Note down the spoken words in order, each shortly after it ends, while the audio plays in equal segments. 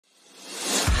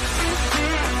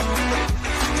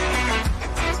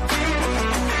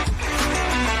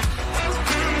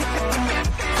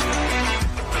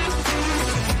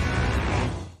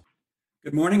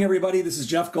Good morning, everybody. This is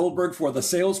Jeff Goldberg for the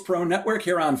Sales Pro Network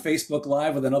here on Facebook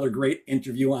Live with another great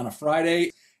interview on a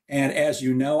Friday. And as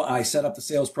you know, I set up the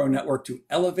Sales Pro Network to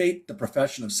elevate the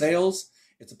profession of sales.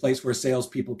 It's a place where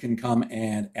salespeople can come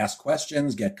and ask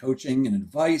questions, get coaching and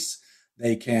advice.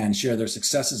 They can share their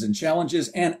successes and challenges.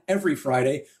 And every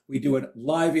Friday, we do a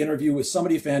live interview with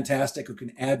somebody fantastic who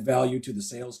can add value to the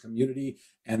sales community.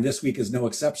 And this week is no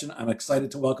exception. I'm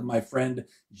excited to welcome my friend,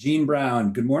 Gene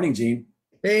Brown. Good morning, Gene.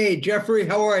 Hey, Jeffrey,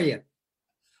 how are you?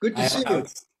 Good to see you.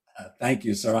 Thank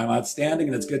you, sir. I'm outstanding,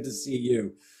 and it's good to see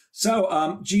you.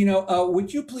 So, Gino,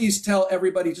 would you please tell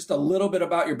everybody just a little bit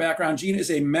about your background? Gene is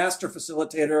a master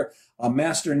facilitator, a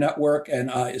master network,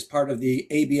 and is part of the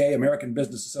ABA, American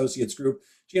Business Associates Group.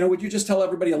 Gino, would you just tell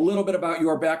everybody a little bit about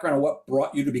your background and what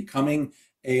brought you to becoming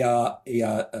a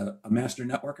master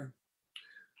networker?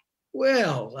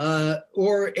 Well,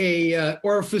 or a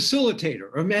facilitator,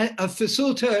 a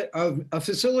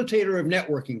facilitator of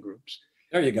networking groups.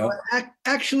 There you go.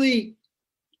 Actually,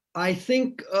 I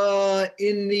think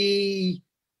in the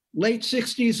late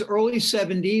 60s, early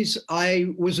 70s,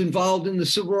 I was involved in the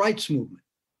civil rights movement.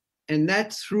 And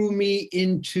that threw me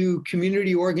into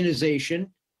community organization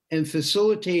and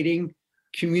facilitating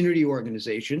community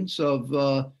organizations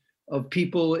of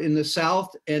people in the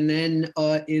South and then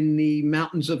in the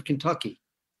mountains of Kentucky.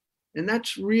 And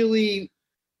that's really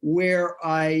where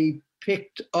I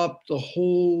picked up the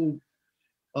whole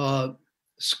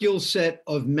skill set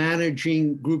of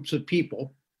managing groups of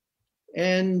people.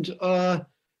 And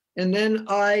then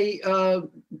I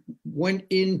went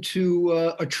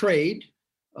into a trade.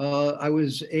 I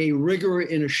was a rigger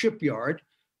in a shipyard,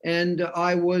 and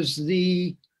I was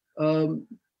the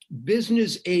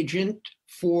business agent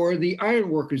for the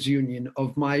Ironworkers Union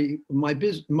of my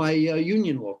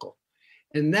union local.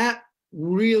 And that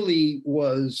really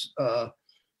was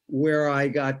where I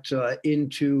got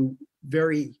into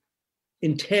very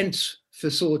intense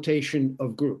facilitation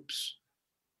of groups.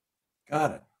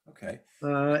 Got it. Okay.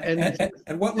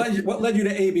 And what led you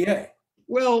to ABA?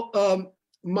 Well,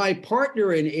 my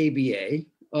partner in ABA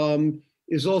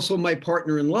is also my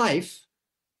partner in life.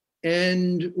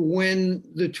 And when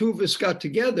the two of us got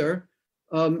together,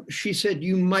 she said,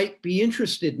 "You might be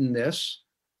interested in this,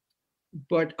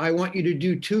 but I want you to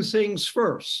do two things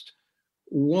first.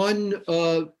 One,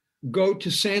 go to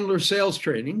Sandler sales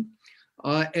training,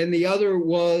 and the other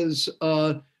was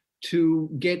to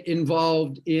get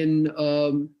involved in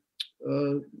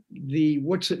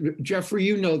Jeffrey,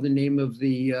 you know the name of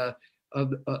the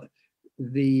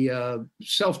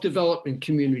self-development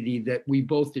community that we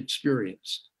both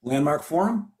experienced. Landmark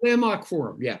Forum? Landmark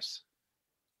Forum, yes.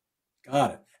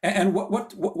 Got it. And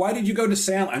why did you go to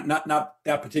Sandler? Not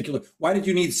that particular. Why did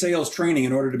you need sales training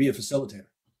in order to be a facilitator?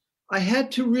 I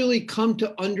had to really come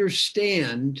to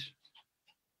understand.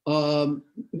 Ellen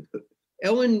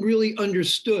really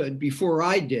understood before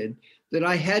I did that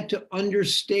I had to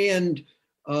understand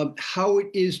how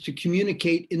it is to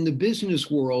communicate in the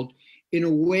business world in a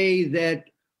way that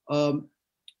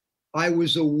I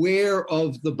was aware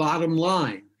of the bottom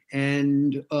line.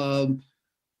 And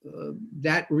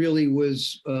that really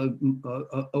was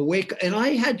awake. And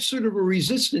I had sort of a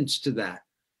resistance to that.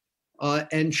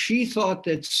 And she thought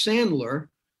that Sandler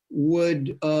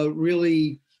would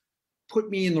really put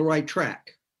me in the right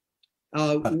track,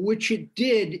 which it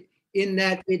did in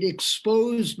that it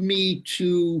exposed me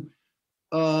to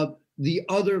the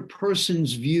other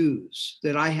person's views,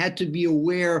 that I had to be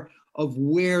aware of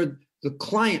where the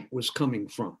client was coming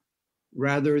from.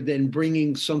 Rather than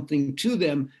bringing something to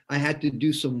them, I had to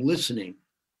do some listening.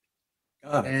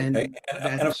 Got it.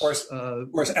 And of course,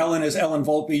 Ellen is Ellen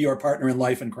Volpe, your partner in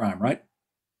life and crime, right?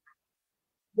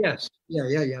 Yes. Yeah.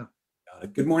 Got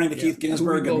it. Good morning to Keith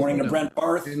Ginsburg. Good morning to Brent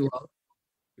Barth. Good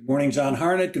morning, John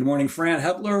Harnett. Good morning, Fran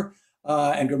Hepler.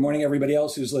 And good morning, everybody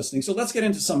else who's listening. So let's get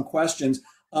into some questions.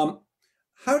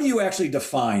 How do you actually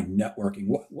define networking?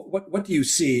 What do you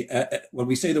see when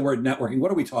we say the word networking? What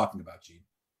are we talking about, Gene?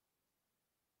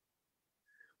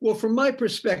 Well, from my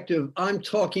perspective, I'm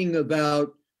talking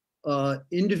about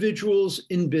individuals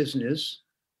in business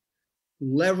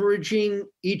leveraging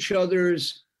each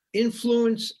other's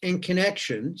influence and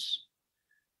connections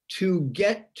to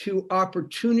get to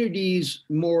opportunities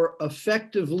more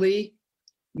effectively,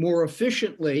 more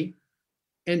efficiently,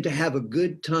 and to have a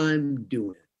good time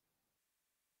doing it.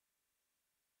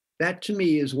 That to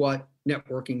me is what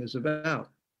networking is about.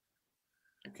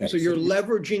 Okay, so you're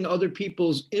leveraging other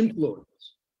people's influence.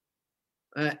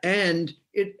 And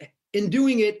in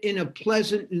doing it in a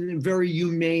pleasant and a very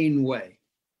humane way.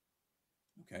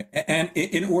 Okay. And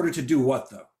in order to do what,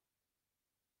 though?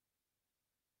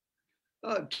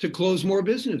 To close more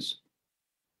business.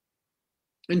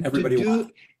 And Everybody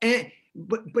wants.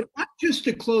 but not just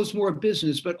to close more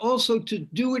business, but also to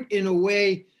do it in a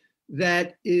way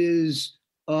that is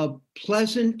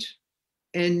pleasant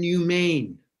and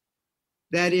humane.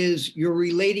 That is, you're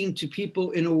relating to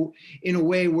people in a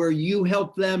way where you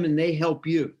help them and they help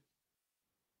you.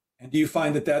 And do you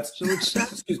find that that's So it's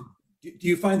do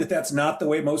you find that that's not the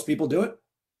way most people do it?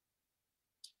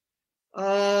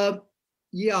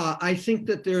 yeah, I think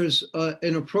that there's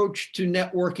an approach to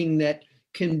networking that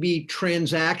can be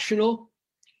transactional,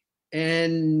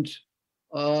 and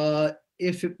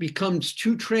if it becomes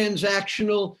too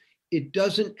transactional, it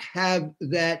doesn't have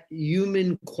that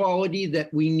human quality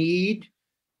that we need,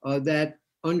 that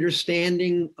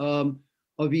understanding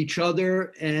of each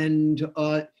other. And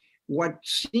what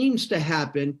seems to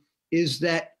happen is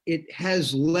that it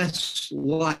has less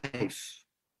life.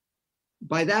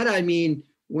 By that I mean,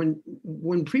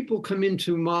 when people come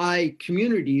into my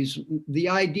communities, the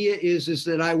idea is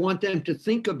that I want them to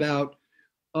think about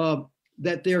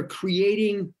that they're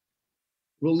creating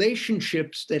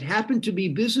relationships that happen to be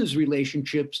business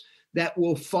relationships that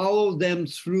will follow them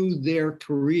through their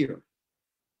career.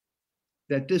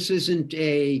 That this isn't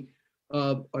a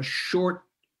short,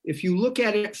 if you look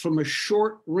at it from a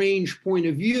short range point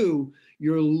of view,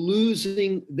 you're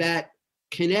losing that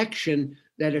connection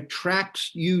that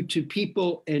attracts you to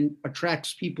people and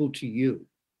attracts people to you.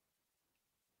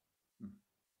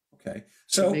 Okay.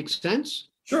 So that makes sense?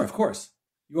 Sure, of course.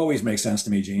 You always make sense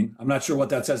to me, Gene. I'm not sure what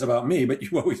that says about me, but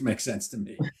you always make sense to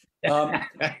me.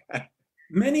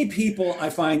 Many people, I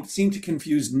find, seem to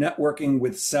confuse networking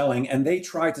with selling, and they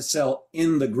try to sell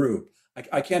in the group.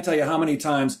 I can't tell you how many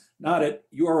times, not at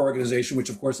your organization, which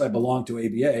of course I belong to,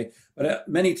 ABA, but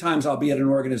many times I'll be at an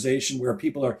organization where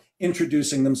people are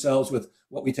introducing themselves with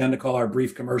what we tend to call our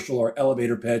brief commercial or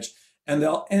elevator pitch, and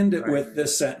they'll end it with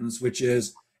this sentence, which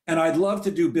is, "And I'd love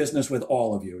to do business with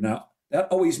all of you." Now, that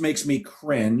always makes me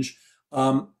cringe.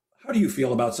 How do you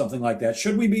feel about something like that?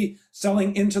 Should we be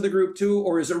selling into the group too,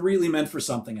 or is it really meant for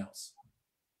something else?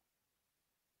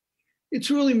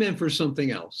 It's really meant for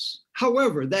something else.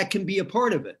 However, that can be a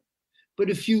part of it. But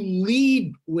if you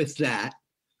lead with that,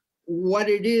 what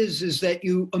it is that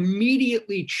you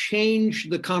immediately change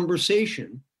the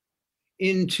conversation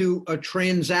into a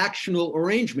transactional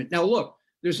arrangement. Now, look,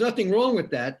 there's nothing wrong with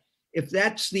that. If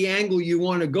that's the angle you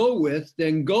want to go with,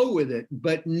 then go with it.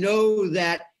 But know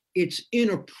that it's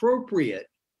inappropriate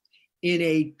in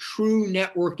a true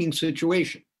networking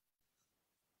situation.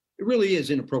 It really is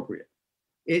inappropriate.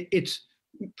 It's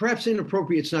perhaps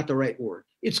inappropriate, it's not the right word.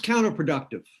 It's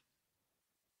counterproductive.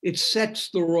 It sets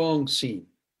the wrong scene.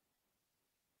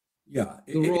 Yeah.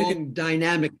 The wrong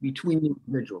dynamic between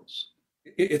individuals.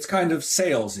 It's kind of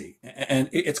salesy, and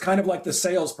it's kind of like the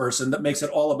salesperson that makes it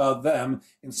all about them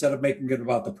instead of making it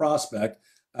about the prospect.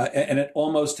 And it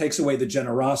almost takes away the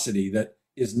generosity that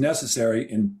is necessary,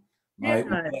 in my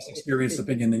less experienced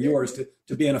opinion than yours,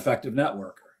 to be an effective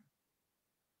networker.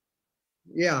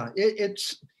 Yeah,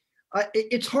 it's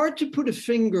hard to put a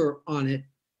finger on it,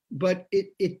 but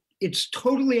it's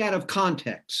totally out of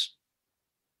context.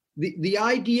 The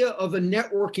idea of a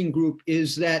networking group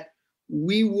is that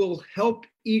we will help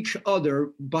each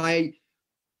other by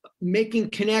making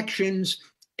connections,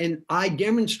 and I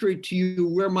demonstrate to you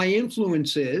where my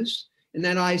influence is, and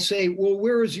then I say, well,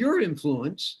 where is your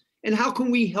influence, and how can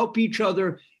we help each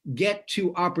other get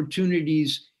to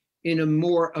opportunities in a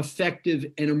more effective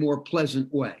and a more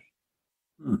pleasant way?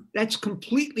 That's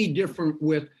completely different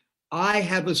with, I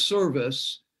have a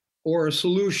service or a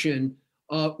solution,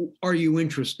 are you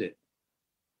interested?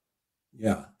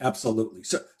 Yeah, absolutely.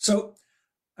 So,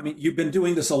 I mean, you've been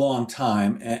doing this a long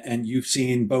time, and you've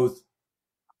seen both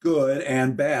good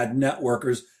and bad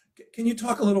networkers. Can you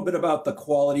talk a little bit about the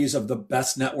qualities of the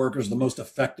best networkers, the most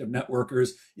effective networkers?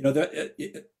 You know,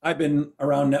 I've been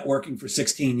around networking for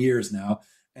 16 years now,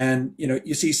 and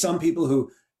you see some people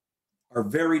who are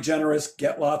very generous,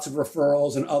 get lots of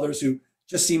referrals, and others who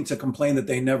just seem to complain that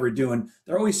they never do. And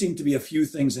there always seem to be a few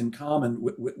things in common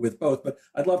with both. But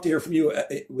I'd love to hear from you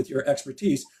with your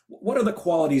expertise. What are the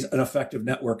qualities an effective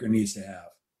networker needs to have?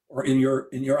 Or in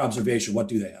your observation, what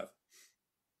do they have?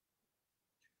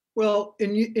 Well,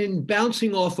 in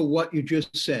bouncing off of what you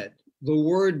just said, the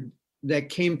word that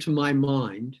came to my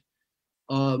mind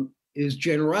is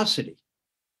generosity.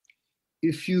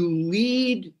 If you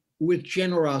lead with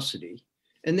generosity,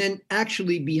 and then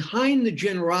actually behind the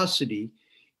generosity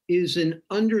is an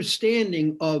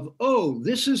understanding of, oh,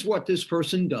 this is what this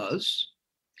person does,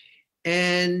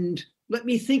 and let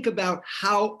me think about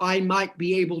how I might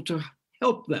be able to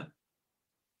help them.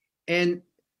 And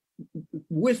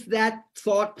with that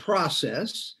thought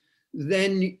process,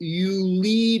 then you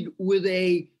lead with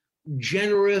a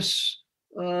generous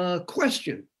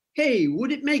question. Hey,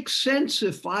 would it make sense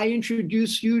if I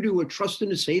introduce you to a trust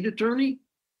and estate attorney?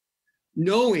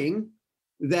 Knowing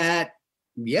that,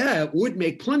 yeah, it would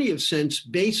make plenty of sense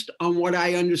based on what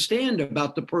I understand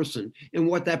about the person and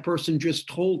what that person just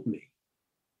told me.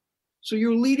 So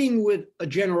you're leading with a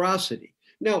generosity.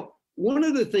 Now, one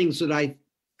of the things that I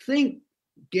think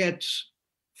gets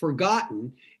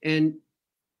forgotten, and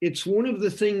it's one of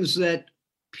the things that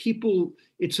people,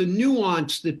 it's a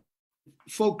nuance that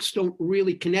folks don't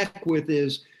really connect with,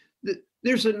 is that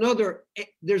there's another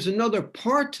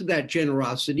part to that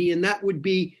generosity, and that would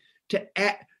be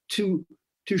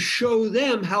to show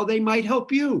them how they might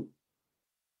help you.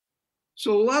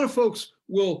 So a lot of folks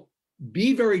will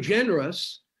be very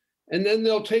generous, and then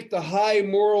they'll take the high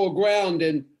moral ground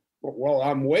and, well,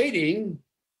 I'm waiting.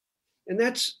 And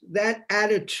that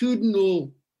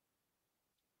attitudinal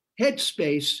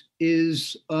headspace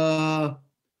is,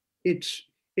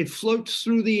 it floats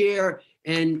through the air,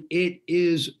 and it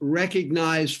is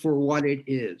recognized for what it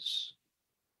is.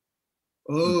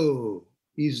 Oh,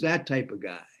 he's that type of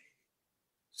guy.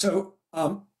 So,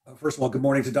 first of all, good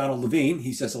morning to Donald Levine.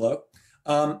 He says hello.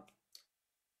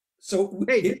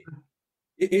 Hey.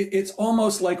 It's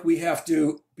almost like we have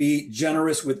to be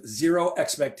generous with zero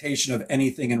expectation of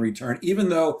anything in return, even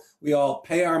though we all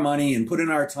pay our money and put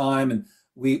in our time, and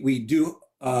we do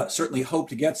certainly hope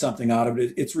to get something out of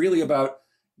it. It's really about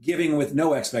giving with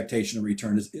no expectation of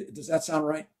return. Does that sound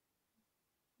right?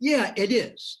 Yeah, it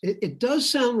is. It does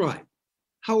sound right.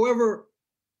 However,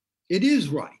 it is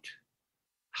right.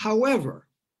 However,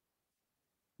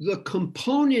 the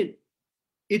component,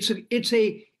 it's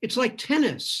like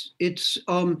tennis. It's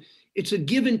a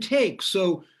give and take.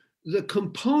 So the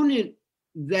component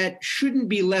that shouldn't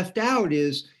be left out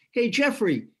is, hey,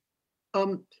 Jeffrey,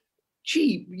 given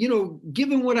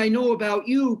what I know about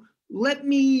you, let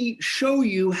me show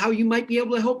you how you might be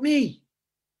able to help me.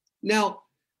 Now,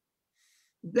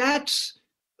 that's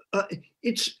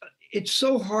it's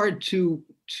so hard to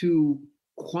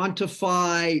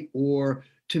quantify or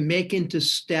to make into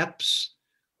steps.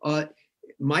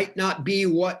 Might not be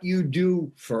what you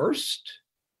do first,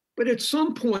 but at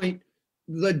some point,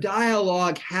 the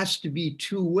dialogue has to be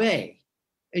two-way,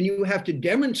 and you have to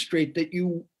demonstrate that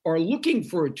you are looking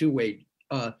for a two-way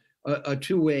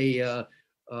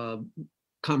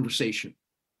conversation.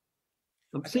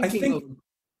 I'm thinking.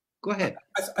 Go ahead.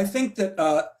 I think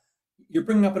that you're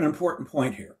bringing up an important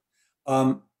point here.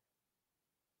 A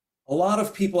lot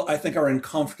of people, I think, are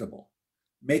uncomfortable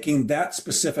making that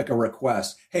specific a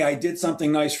request. Hey, I did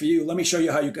something nice for you. Let me show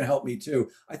you how you can help me too.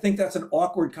 I think that's an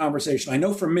awkward conversation. I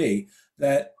know for me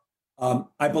that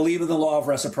I believe in the law of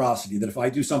reciprocity, that if I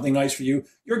do something nice for you,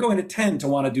 you're going to tend to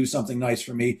want to do something nice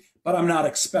for me, but I'm not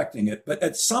expecting it. But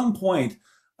at some point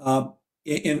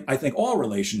in I think all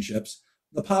relationships,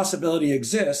 the possibility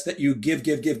exists that you give,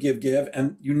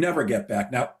 and you never get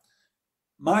back. Now,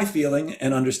 my feeling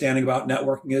and understanding about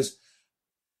networking is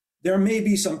there may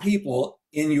be some people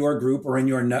in your group or in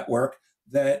your network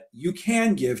that you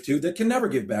can give to that can never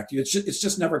give back to you. It's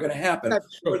just never going to happen.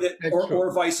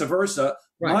 Or vice versa.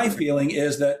 Right. My feeling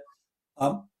is that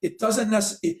it doesn't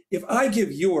necessarily, if I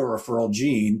give you a referral,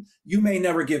 Gene, you may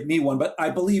never give me one, but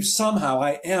I believe somehow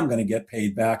I am going to get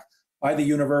paid back by the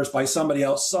universe, by somebody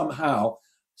else somehow.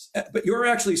 But you're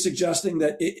actually suggesting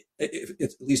that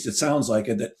at least it sounds like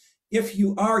it, that if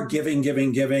you are giving,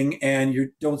 and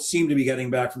you don't seem to be getting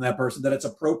back from that person, that it's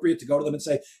appropriate to go to them and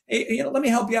say, hey, let me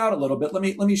help you out a little bit. Let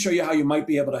me show you how you might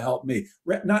be able to help me.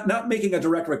 Not making a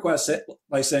direct request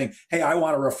by saying, hey, I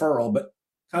want a referral, but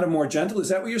kind of more gentle. Is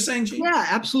that what you're saying, Gene? Yeah,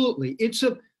 absolutely.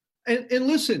 And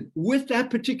listen, with that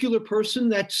particular person,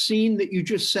 that scene that you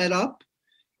just set up,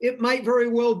 it might very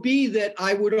well be that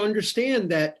I would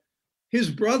understand that his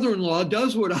brother-in-law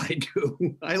does what I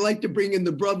do. I like to bring in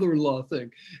the brother-in-law thing.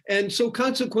 And so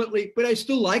consequently, but I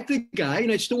still like the guy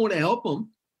and I still want to help him.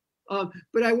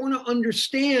 But I want to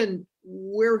understand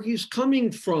where he's coming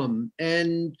from.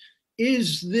 And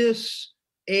is this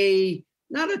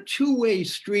not a two-way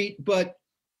street, but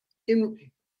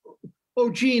Gene,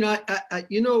 Gene,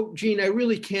 I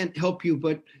really can't help you,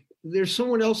 but there's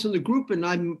someone else in the group and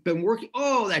I've been working.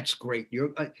 Oh, that's great.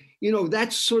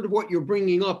 That's sort of what you're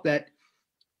bringing up,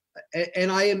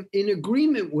 and I am in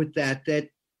agreement with that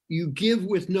you give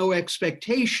with no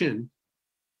expectation.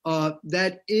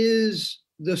 That is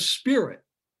the spirit.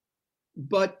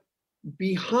 But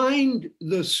behind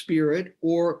the spirit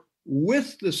or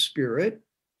with the spirit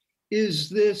is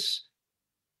this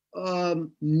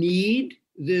need,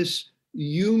 this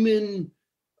human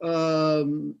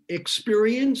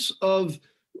experience of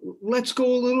let's go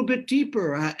a little bit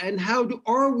deeper. And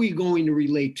are we going to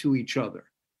relate to each other?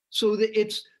 So that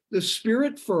it's the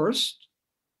spirit first,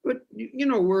 but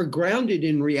we're grounded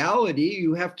in reality.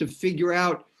 You have to figure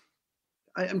out.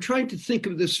 I'm trying to think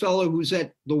of this fellow who's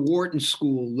at the Wharton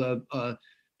School,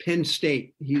 Penn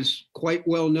State. He's quite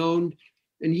well known,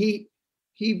 and he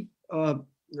I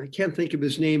can't think of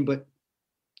his name, but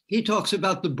he talks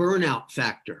about the burnout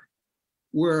factor,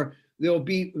 where there'll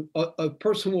be a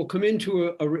person will come into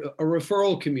a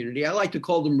referral community. I like to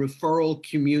call them referral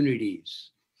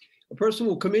communities. A person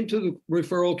will come into the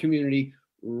referral community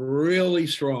really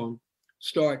strong,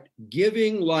 start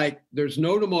giving like there's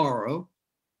no tomorrow,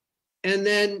 and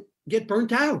then get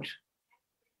burnt out.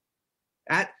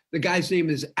 The guy's name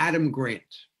is Adam Grant.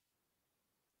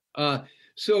 And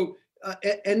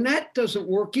that doesn't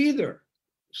work either.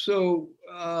 So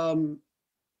I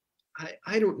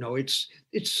don't know. It's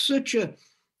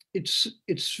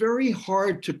very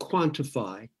hard to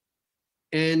quantify,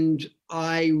 and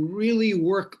I really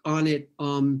work on it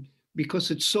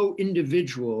because it's so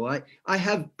individual. I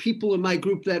have people in my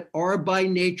group that are by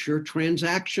nature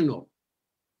transactional,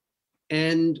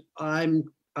 and I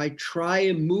try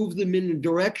and move them in a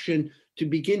direction to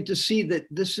begin to see that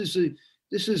this is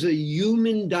a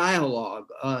human dialogue,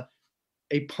 a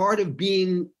part of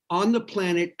being on the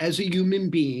planet as a human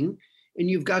being, and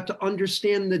you've got to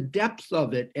understand the depth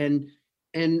of it and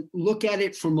look at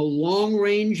it from a long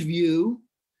range view,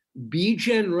 be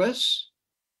generous,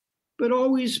 but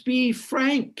always be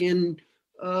frank. And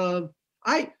I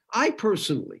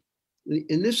personally,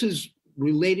 and this is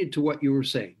related to what you were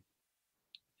saying,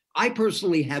 I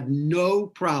personally have no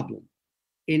problem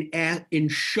in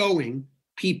showing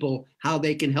people how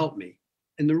they can help me.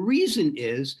 And the reason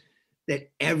is that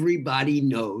everybody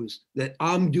knows that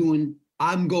I'm going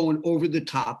over the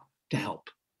top to help.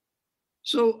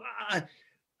 So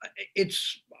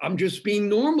I'm just being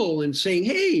normal and saying,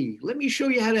 hey, let me show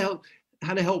you how to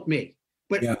help me.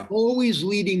 But always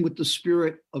leading with the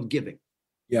spirit of giving.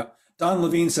 Yeah. Don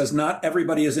Levine says not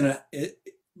everybody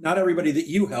that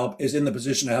you help is in the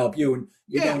position to help you, and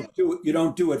you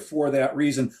don't do it for that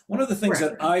reason. One of the things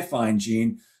that I find,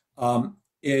 Gene,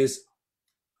 is,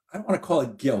 I don't want to call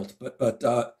it guilt,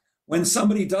 but when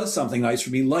somebody does something nice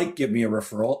for me, like give me a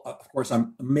referral, of course,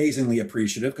 I'm amazingly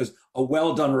appreciative, because a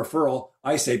well done referral,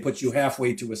 I say, puts you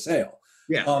halfway to a sale.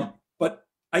 Yeah. But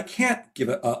I can't give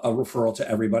a referral to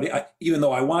everybody, even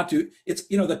though I want to. It's,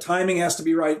 the timing has to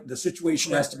be right, the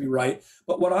situation has to be right.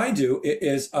 But what I do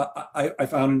is I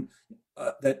found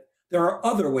that there are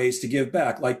other ways to give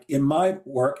back. Like in my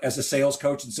work as a sales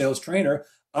coach and sales trainer,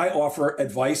 I offer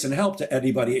advice and help to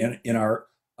anybody in our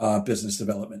business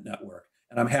development network.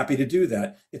 And I'm happy to do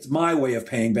that. It's my way of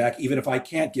paying back, even if I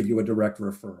can't give you a direct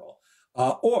referral.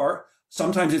 Or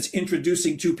sometimes it's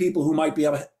introducing two people who might be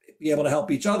able to help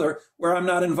each other where I'm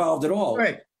not involved at all.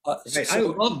 Right. I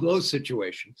love those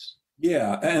situations.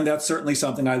 Yeah. And that's certainly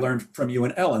something I learned from you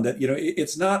and Ellen, that,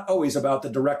 it's not always about the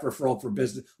direct referral for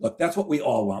business. Look, that's what we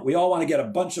all want. We all want to get a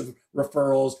bunch of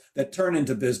referrals that turn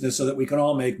into business so that we can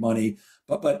all make money.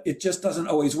 But it just doesn't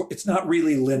always work. It's not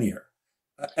really linear.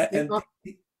 It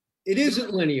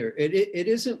isn't linear. It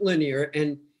isn't linear.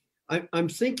 And I'm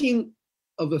thinking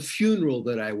of a funeral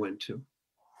that I went to.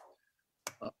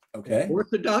 Okay.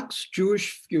 Orthodox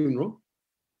Jewish funeral.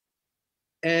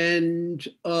 And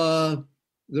the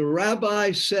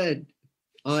rabbi said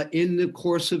in the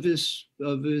course of his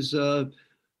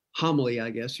homily, I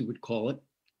guess you would call it,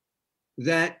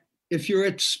 that if you're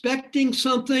expecting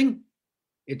something,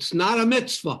 it's not a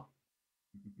mitzvah.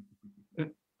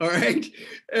 All right.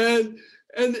 And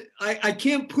I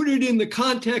can't put it in the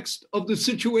context of the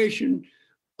situation.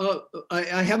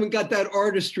 I haven't got that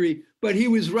artistry, but he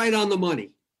was right on the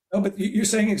money. No, but you're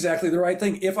saying exactly the right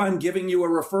thing. If I'm giving you a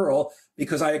referral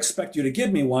because I expect you to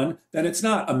give me one, then it's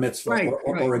not a mitzvah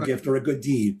or a gift or a good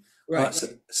deed. Right.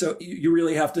 So you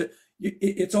really have to.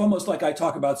 It's almost like I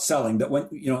talk about selling. That when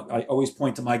I always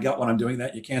point to my gut when I'm doing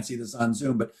that. You can't see this on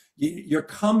Zoom, but your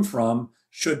come from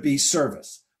should be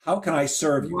service. How can I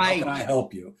serve you? Right. How can I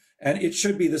help you? And it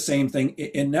should be the same thing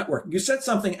in networking. You said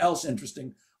something else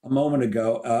interesting a moment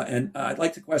ago, and I'd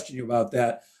like to question you about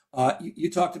that. You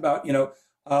talked about,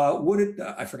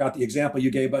 I forgot the example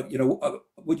you gave, but,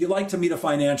 would you like to meet a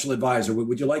financial advisor?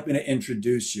 Would you like me to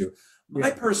introduce you? Yeah.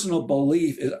 My personal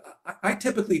belief is I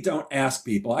typically don't ask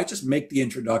people. I just make the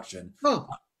introduction. Oh.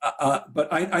 But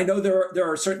I know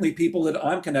there are certainly people that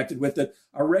I'm connected with that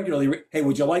are regularly, hey,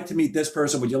 would you like to meet this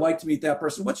person? Would you like to meet that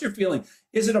person? What's your feeling?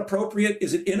 Is it appropriate?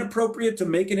 Is it inappropriate to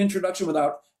make an introduction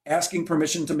without asking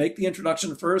permission to make the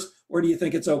introduction first? Or do you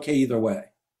think it's okay either way?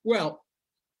 Well,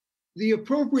 the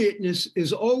appropriateness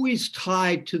is always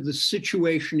tied to the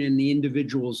situation and the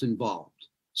individuals involved.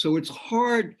 So it's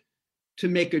hard to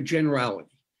make a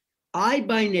generality. I,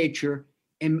 by nature,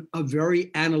 am a very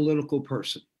analytical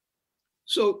person.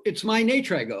 So it's my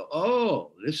nature. I go,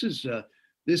 oh,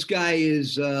 this guy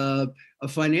is a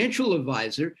financial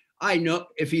advisor. I know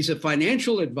if he's a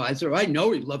financial advisor, I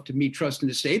know he'd love to meet trust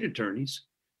and estate attorneys.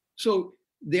 So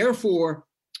therefore,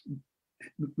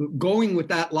 going with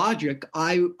that logic,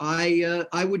 I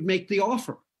would make the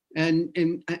offer,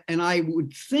 and I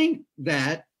would think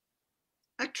that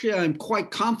actually I'm quite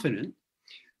confident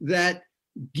that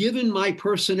given my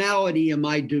personality and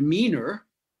my demeanor,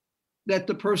 that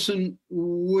the person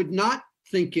would not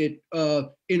think it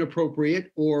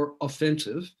inappropriate or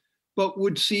offensive, but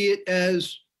would see it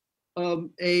as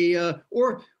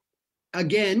or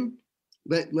again,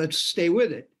 let's stay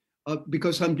with it,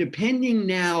 because I'm depending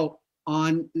now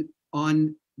on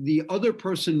the other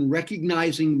person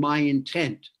recognizing my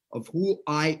intent of who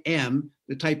I am,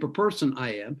 the type of person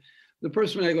I am. The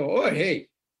person I go, oh, hey,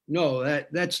 no,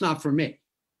 that's not for me.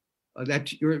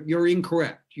 That you're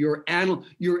incorrect. Your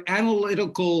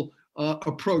analytical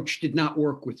approach did not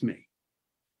work with me.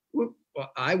 Well,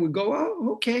 I would go,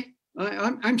 oh, okay.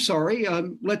 I'm sorry.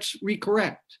 Let's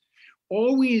recorrect.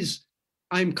 Always,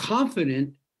 I'm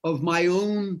confident of my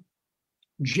own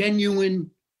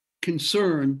genuine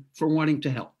concern for wanting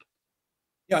to help.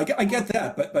 Yeah, I get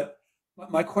that, but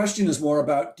my question is more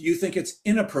about: do you think it's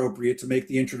inappropriate to make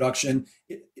the introduction?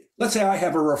 Let's say I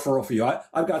have a referral for you.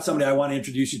 I've got somebody I want to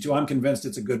introduce you to. I'm convinced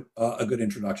it's a good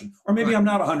introduction, or maybe I'm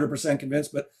not 100%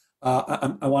 convinced, but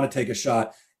I want to take a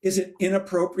shot. Is it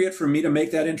inappropriate for me to make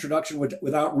that introduction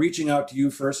without reaching out to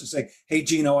you first and saying, "Hey,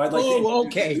 Gino, I'd like to." Oh,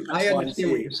 okay. I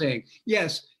understand what you're saying.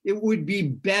 Yes, it would be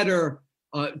better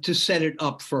to set it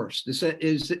up first. Is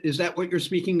that what you're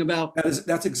speaking about?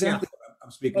 That's exactly what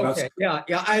I'm speaking about.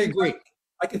 Yeah, I agree.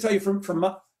 I can tell you from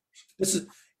my, this is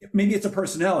maybe it's a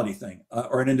personality thing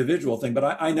or an individual thing,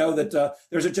 but I know that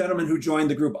there's a gentleman who joined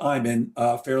the group I'm in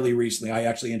fairly recently. I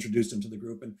actually introduced him to the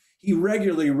group, and he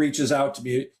regularly reaches out to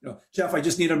me. Jeff, I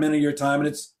just need a minute of your time,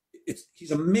 and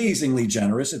he's amazingly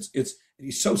generous.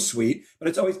 He's so sweet, but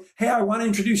it's always, hey, I want to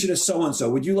introduce you to so and so.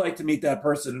 Would you like to meet that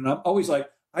person? And I'm always like,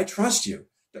 I trust you.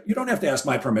 You don't have to ask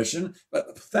my permission,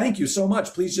 but thank you so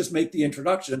much. Please just make the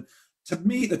introduction. To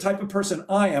me, the type of person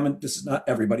I am, and this is not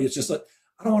everybody, it's just that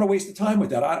I don't want to waste the time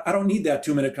with that. I don't need that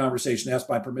 2-minute conversation to ask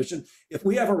my permission. If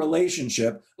we have a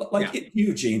relationship, like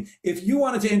Eugene, if you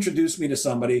wanted to introduce me to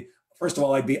somebody, first of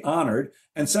all, I'd be honored.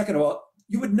 And second of all,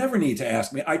 you would never need to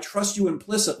ask me. I trust you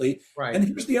implicitly. Right. And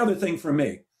here's the other thing for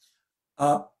me.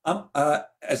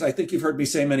 As I think you've heard me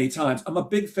say many times, I'm a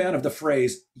big fan of the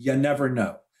phrase, you never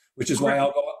know, which is why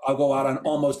I'll go out on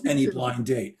almost any blind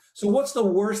date. So what's the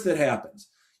worst that happens?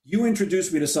 You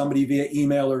introduce me to somebody via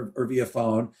email or via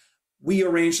phone. We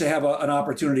arrange to have an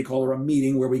opportunity call or a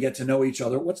meeting where we get to know each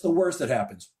other. What's the worst that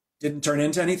happens? Didn't turn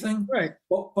into anything? Right.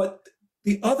 Well, but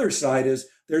the other side is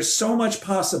there's so much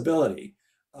possibility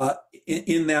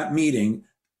in that meeting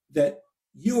that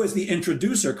you as the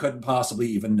introducer couldn't possibly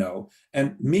even know,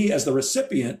 and me as the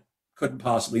recipient couldn't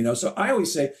possibly know. So I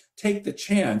always say, take the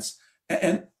chance.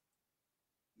 And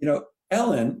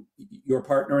Ellen, your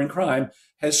partner in crime,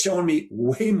 has shown me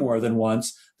way more than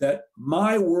once that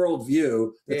my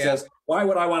worldview that says, why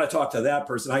would I want to talk to that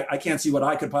person? I can't see what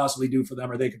I could possibly do for them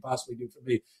or they could possibly do for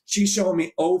me. She's shown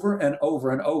me over and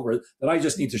over and over that I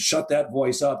just need to shut that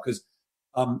voice up because,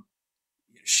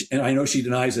 and I know she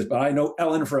denies it, but I know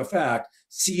Ellen for a fact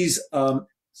sees the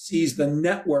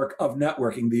network of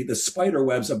networking, the spider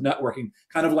webs of networking,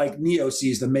 kind of like Neo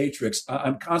sees the Matrix.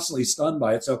 I'm constantly stunned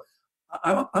by it. So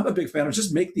I'm a big fan of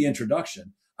just make the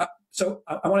introduction. So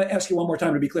I want to ask you one more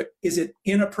time to be clear. Is it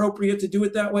inappropriate to do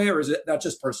it that way, or is it that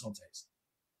just personal taste?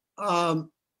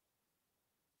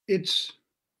 It's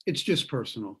just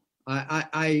personal.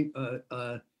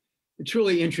 It's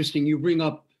really interesting. You bring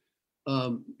up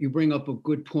a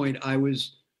good point. I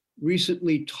was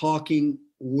recently talking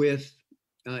with,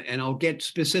 and I'll get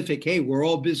specific. Hey, we're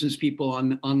all business people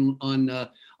on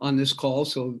this call,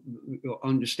 so you'll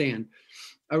understand.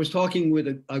 I was talking with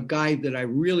a guy that I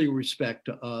really respect,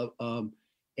 a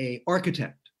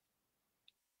architect,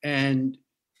 and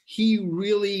he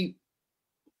really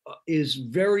is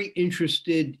very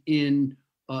interested in.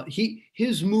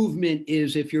 His movement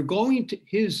is if you're going to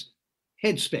his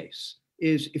headspace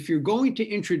is if you're going to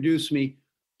introduce me,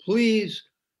 please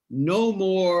no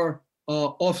more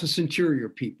office interior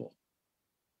people.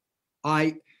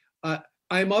 I'm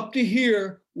up to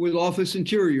here with office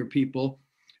interior people.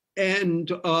 And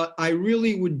I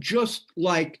really would just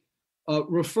like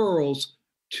referrals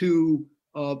to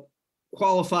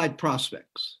qualified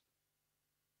prospects.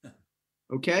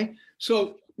 Okay?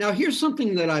 So now here's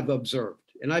something that I've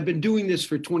observed, and I've been doing this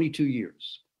for 22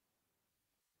 years.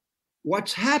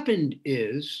 What's happened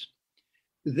is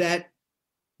that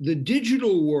the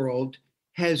digital world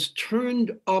has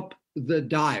turned up the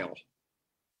dial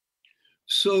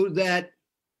so that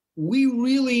we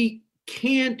really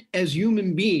can't, as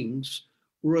human beings,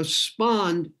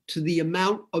 respond to the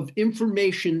amount of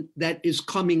information that is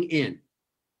coming in.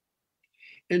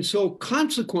 And so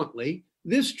consequently,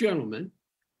 this gentleman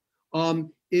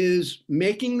is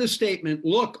making the statement,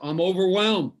 look, I'm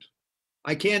overwhelmed.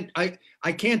 I can't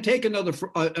take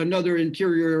another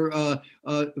interior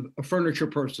furniture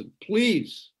person.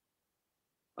 Please,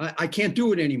 I can't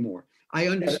do it anymore. I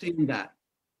understand that.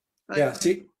 Yeah,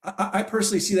 see, I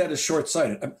personally see that as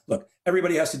short-sighted. Look,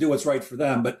 everybody has to do what's right for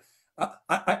them, but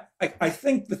I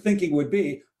think the thinking would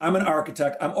be, I'm an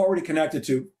architect, I'm already connected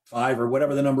to 5 or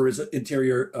whatever the number is,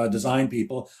 interior design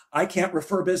people. I can't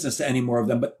refer business to any more of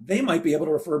them, but they might be able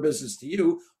to refer business to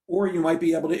you, or you might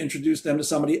be able to introduce them to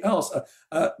somebody else.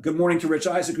 Good morning to Rich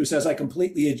Isaac, who says, I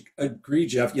completely agree,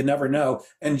 Jeff, you never know.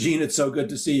 And Gene, it's so good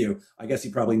to see you. I guess he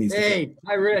probably needs to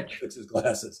hi, Rich. Fix his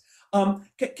glasses.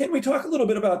 Can we talk a little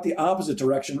bit about the opposite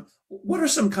direction? What are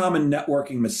some common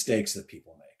networking mistakes that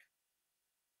people make?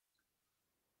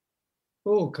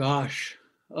 Oh, gosh.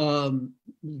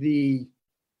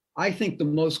 I think the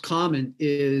most common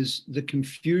is the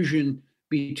confusion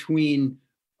between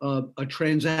a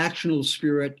transactional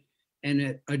spirit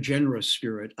and a generous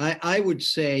spirit. I would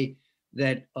say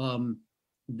that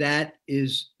that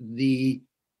is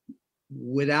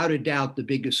without a doubt, the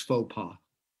biggest faux pas.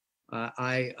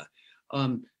 I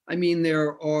mean,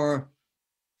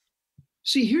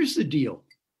 here's the deal.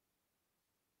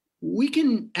 We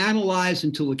can analyze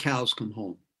until the cows come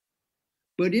home,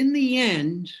 but in the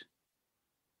end,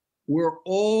 we're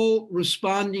all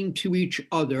responding to each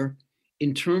other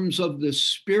in terms of the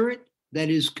spirit that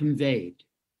is conveyed.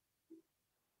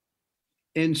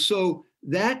 And so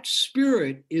that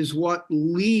spirit is what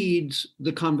leads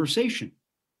the conversation.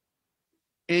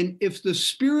 And if the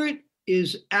spirit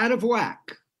is out of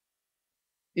whack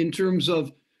in terms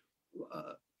of,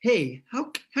 hey,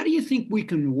 how do you think we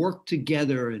can work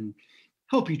together and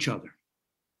help each other?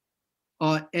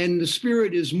 And the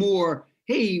spirit is more,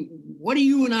 hey, what are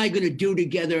you and I going to do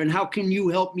together, and how can you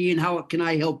help me, and how can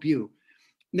I help you?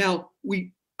 Now,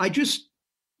 I just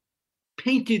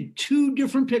painted 2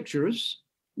 different pictures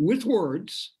with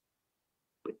words,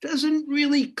 but doesn't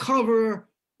really cover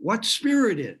what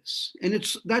spirit is. And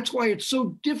that's why it's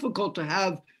so difficult to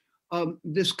have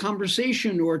this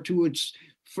conversation, or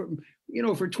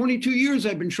for 22 years,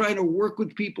 I've been trying to work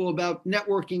with people about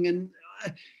networking, and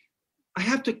I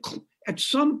have to, at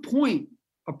some point,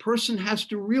 a person has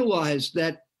to realize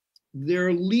that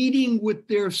they're leading with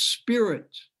their spirit,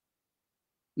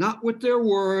 not with their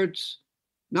words,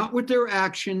 not with their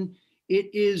action.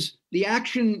 The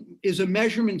action is a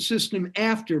measurement system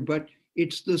after, but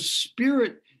it's the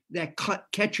spirit that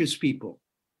catches people.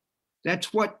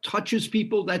 That's what touches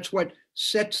people. That's what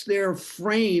sets their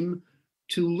frame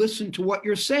to listen to what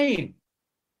you're saying.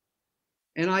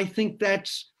 And I think that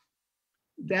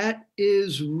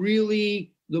is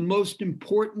really the most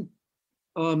important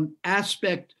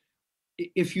aspect.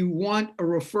 If you want a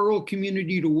referral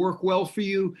community to work well for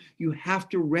you, you have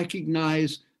to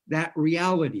recognize that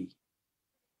reality.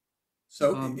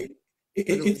 So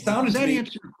it sounded to me,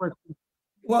 answer your question?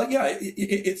 Well, yeah,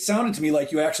 it sounded to me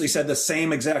like you actually said the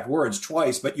same exact words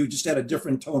twice, but you just had a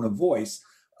different tone of voice.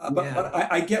 But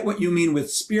I get what you mean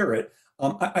with spirit.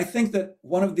 I think that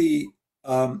one of the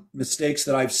mistakes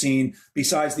that I've seen,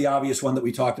 besides the obvious one that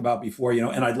we talked about before,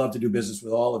 and I'd love to do business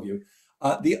with all of you.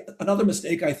 Another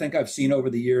mistake I think I've seen over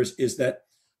the years is that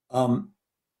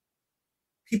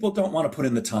people don't want to put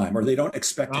in the time, or they don't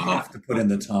expect to have to put in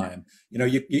the time.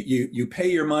 You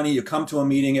pay your money, you come to a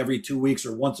meeting every 2 weeks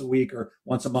or once a week or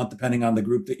once a month, depending on the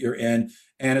group that you're in.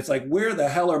 And it's like, where the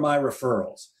hell are my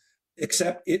referrals?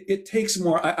 Except it takes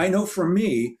more. I know for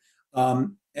me,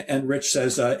 and Rich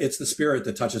says it's the spirit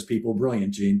that touches people.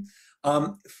 Brilliant, Gene.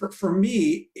 For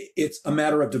me, it's a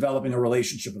matter of developing a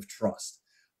relationship of trust.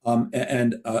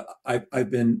 I've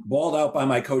been bawled out by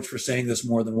my coach for saying this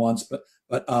more than once,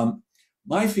 but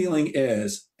my feeling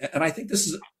is, and I think this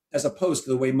is as opposed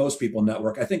to the way most people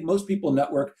network. I think most people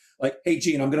network like, hey,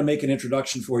 Gene, I'm going to make an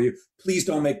introduction for you. Please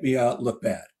don't make me look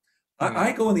bad.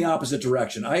 I go in the opposite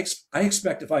direction. I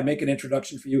expect if I make an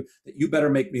introduction for you that you better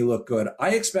make me look good.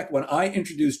 I expect when I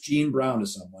introduce Gene Brown to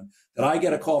someone that I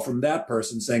get a call from that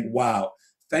person saying, wow,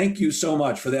 thank you so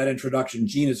much for that introduction.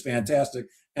 Gene is fantastic.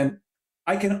 And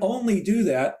I can only do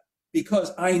that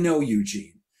because I know you,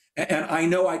 Gene. And I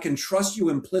know I can trust you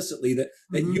implicitly that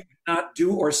you would not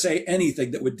do or say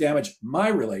anything that would damage my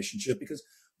relationship, because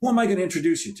who am I going to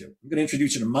introduce you to? I'm going to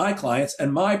introduce you to my clients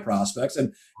and my prospects.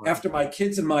 And after my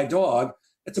kids and my dog,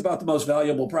 it's about the most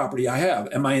valuable property I have,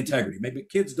 and my integrity. Maybe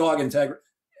kids, dog integrity,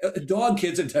 dog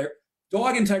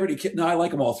integrity. No, I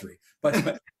like them all three.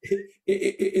 But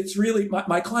it's really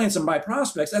my clients and my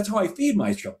prospects. That's how I feed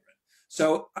my children.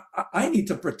 So I need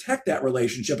to protect that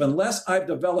relationship. Unless I've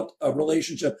developed a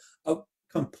relationship of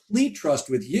complete trust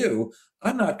with you,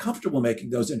 I'm not comfortable making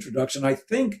those introductions. I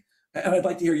think, and I'd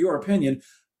like to hear your opinion,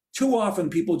 too often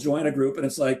people join a group and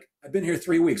it's like, I've been here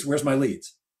 3 weeks. Where's my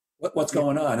leads? What's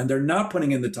going on? And they're not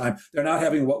putting in the time. They're not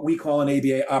having what we call in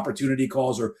ABA opportunity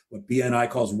calls, or what BNI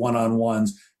calls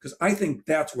one-on-ones, because I think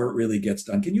that's where it really gets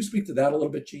done. Can you speak to that a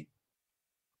little bit, Gene?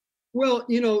 Well,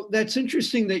 that's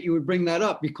interesting that you would bring that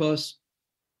up, because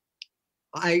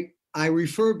I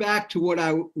refer back to what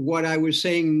I was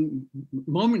saying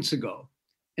moments ago,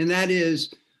 and that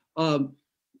is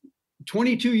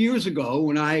 22 years ago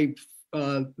when I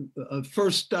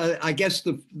first, I guess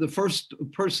the first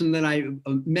person that I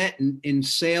met in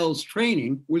sales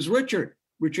training was Richard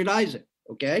Isaac.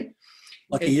 Okay,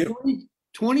 lucky you.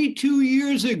 22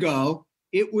 years ago,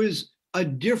 it was a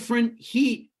different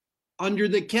heat under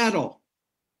the kettle,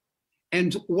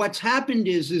 and what's happened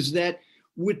is that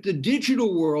with the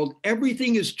digital world,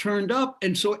 everything is turned up.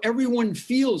 And so everyone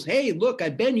feels, hey, look,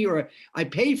 I've been here. I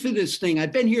paid for this thing.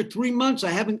 I've been here 3 months.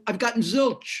 I've gotten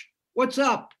zilch. What's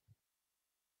up?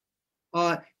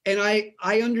 And I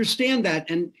understand that.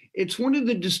 And it's one of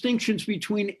the distinctions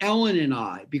between Ellen and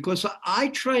I, because I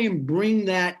try and bring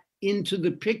that into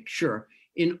the picture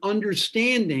in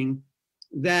understanding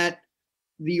that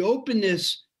the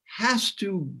openness has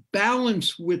to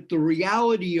balance with the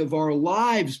reality of our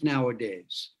lives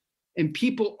nowadays. And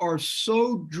people are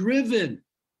so driven.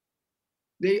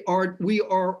 We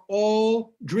are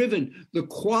all driven. The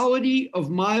quality of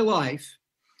my life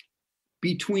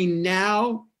between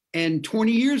now and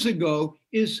 20 years ago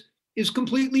is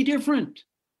completely different.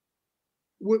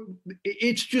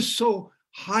 It's just so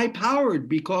high powered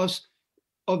because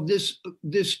of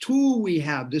this tool we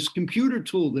have, this computer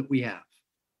tool that we have.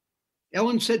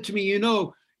 Ellen said to me,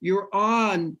 you're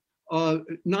on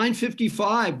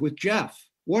 9:55 with Jeff.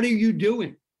 What are you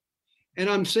doing? And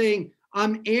I'm saying,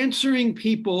 I'm answering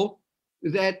people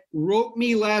that wrote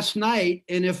me last night.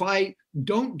 And if I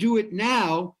don't do it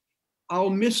now, I'll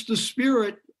miss the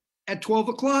spirit at 12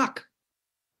 o'clock.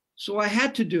 So I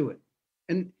had to do it.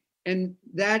 And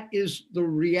that is the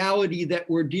reality that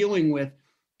we're dealing with.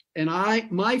 And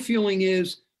my feeling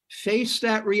is, face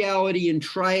that reality and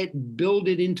try it, build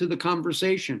it into the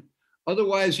conversation.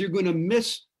 Otherwise, you're going to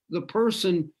miss the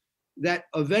person that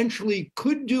eventually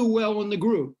could do well in the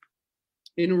group,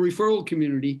 in a referral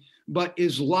community, but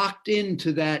is locked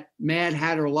into that Mad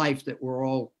Hatter life that we're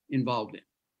all involved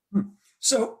in.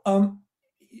 So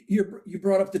you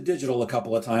brought up the digital a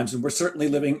couple of times, and we're certainly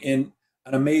living in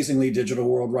an amazingly digital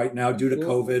world right now due to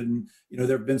COVID. And,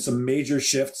 there have been some major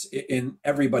shifts in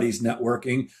everybody's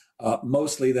networking,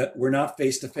 mostly that we're not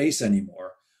face-to-face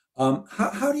anymore.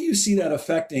 How do you see that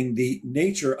affecting the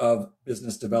nature of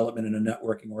business development in a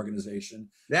networking organization?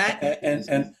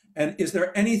 And is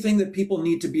there anything that people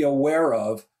need to be aware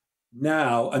of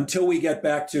now until we get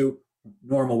back to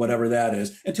normal, whatever that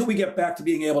is, until we get back to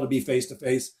being able to be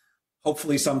face-to-face?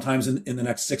 Hopefully sometimes in the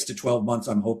next 6 to 12 months,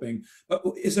 I'm hoping. But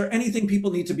is there anything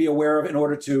people need to be aware of in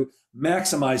order to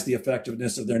maximize the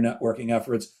effectiveness of their networking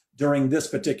efforts during this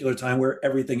particular time where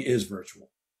everything is virtual?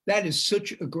 That is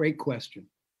such a great question.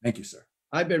 Thank you, sir.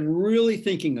 I've been really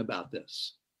thinking about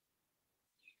this.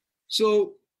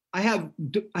 So I have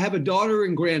a daughter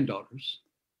and granddaughters,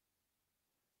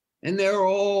 and they're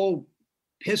all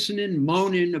pissing and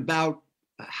moaning about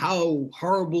how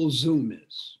horrible Zoom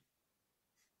is.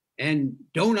 And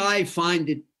don't I find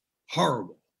it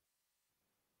horrible?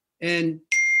 And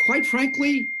quite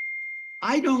frankly,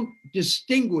 I don't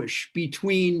distinguish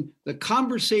between the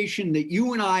conversation that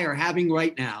you and I are having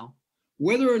right now,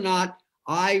 whether or not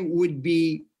I would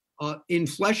be in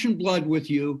flesh and blood with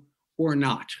you or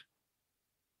not.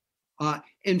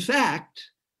 In fact,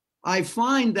 I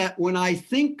find that when I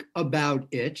think about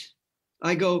it,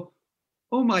 I go,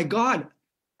 oh my God,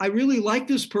 I really like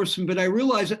this person, but I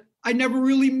realize that I never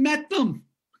really met them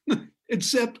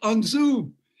except on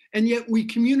Zoom. And yet we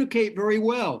communicate very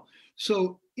well.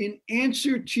 So in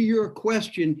answer to your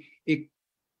question, the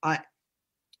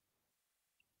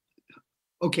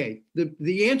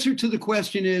answer to the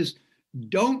question is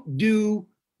don't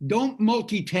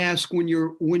multitask when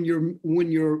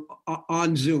you're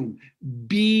on Zoom.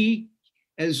 Be,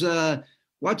 as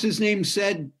what's his name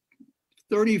said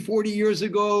 30, 40 years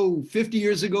ago, 50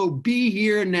 years ago, be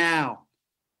here now.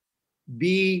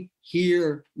 Be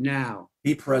here now.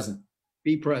 Be present.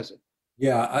 Be present.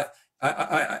 Yeah,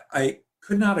 I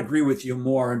could not agree with you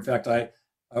more. In fact, I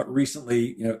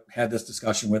recently, had this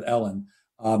discussion with Ellen.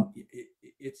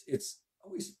 It's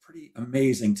always pretty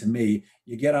amazing to me.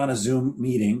 You get on a Zoom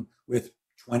meeting with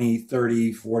 20,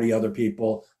 30, 40 other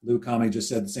people. Lou Comey just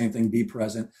said the same thing, be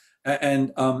present.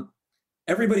 And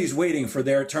everybody's waiting for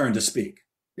their turn to speak.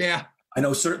 Yeah. I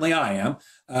know certainly I am.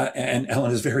 And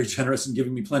Ellen is very generous in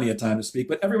giving me plenty of time to speak,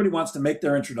 but everybody wants to make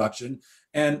their introduction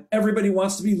and everybody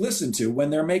wants to be listened to when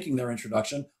they're making their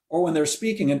introduction or when they're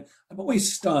speaking. And I'm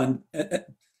always stunned.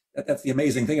 That's the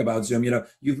amazing thing about Zoom.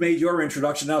 You've made your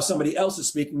introduction. Now somebody else is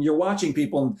speaking. You're watching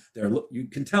people and you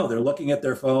can tell they're looking at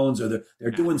their phones or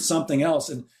they're doing something else.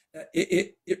 And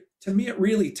to me, it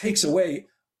really takes away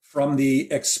from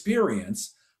the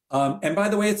experience. And by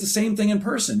the way, it's the same thing in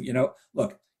person.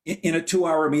 Look, in a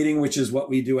 2-hour meeting, which is what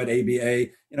we do at ABA,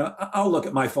 I'll look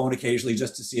at my phone occasionally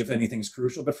just to see if anything's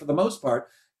crucial. But for the most part,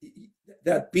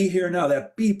 that be here now,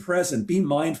 that be present, be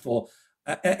mindful,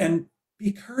 and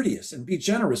be courteous and be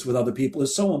generous with other people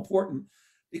is so important.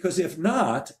 Because if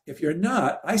you're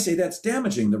not, I say that's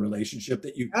damaging the relationship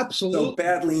that you absolutely so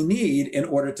badly need in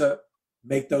order to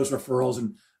make those referrals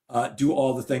and do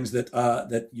all the things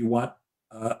that you want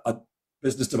a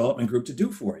business development group to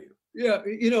do for you. Yeah,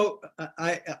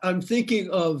 I'm thinking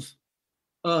of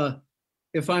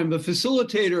if I'm a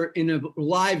facilitator in a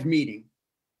live meeting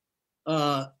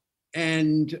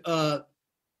and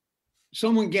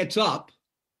someone gets up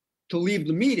to leave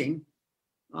the meeting,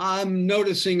 I'm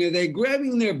noticing, are they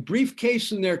grabbing their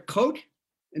briefcase and their coat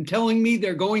and telling me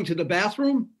they're going to the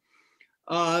bathroom?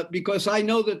 Because I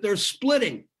know that they're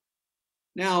splitting.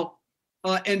 Now,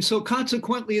 and so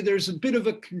consequently, there's a bit of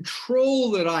a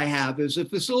control that I have as a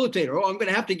facilitator. I'm going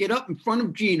to have to get up in front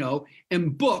of Gino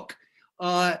and book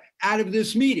out of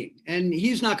this meeting. And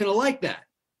he's not going to like that.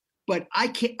 But I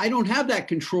don't have that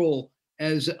control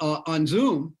as on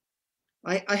Zoom.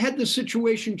 I had this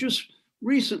situation just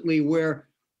recently where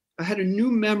I had a new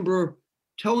member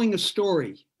telling a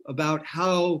story about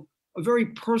a very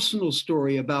personal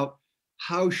story about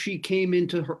how she came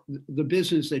into the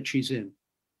business that she's in.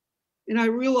 And I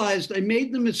realized I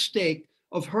made the mistake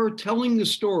of her telling the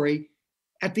story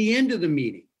at the end of the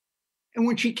meeting. And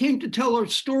when she came to tell her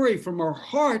story from her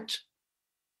heart,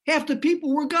 half the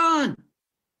people were gone.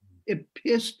 It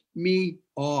pissed me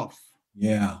off.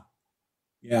 Yeah.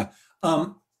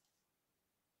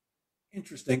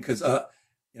 Interesting, because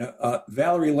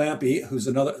Valerie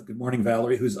Lampe, good morning,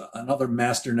 Valerie, who's another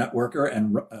master networker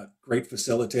and a great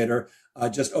facilitator,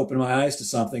 just opened my eyes to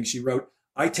something. She wrote,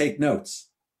 "I take notes."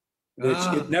 Which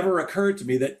it never occurred to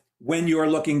me that when you're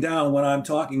looking down, when I'm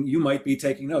talking, you might be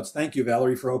taking notes. Thank you,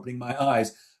 Valerie, for opening my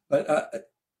eyes. But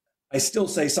I still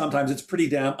say sometimes it's pretty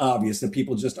damn obvious that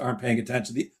people just aren't paying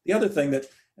attention. The other thing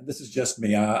and this is just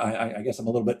me, I guess I'm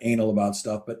a little bit anal about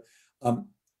stuff, but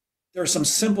there are some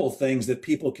simple things that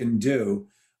people can do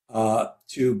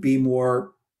to be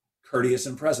more courteous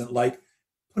and present, like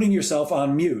putting yourself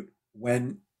on mute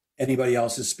when anybody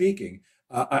else is speaking.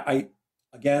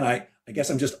 I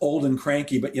guess I'm just old and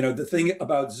cranky, but the thing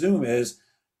about Zoom is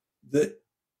the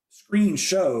screen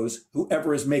shows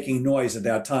whoever is making noise at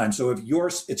that time. So if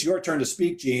it's your turn to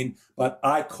speak, Gene, but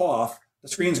I cough, the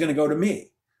screen's going to go to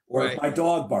me, or right. If my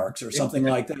dog barks or something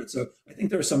like that. So I think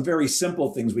there are some very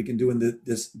simple things we can do in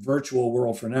this virtual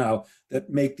world for now that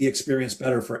make the experience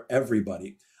better for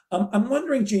everybody. I'm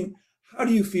wondering, Gene, how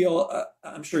do you feel?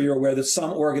 I'm sure you're aware that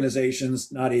some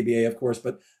organizations, not ABA, of course,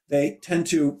 but they tend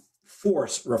to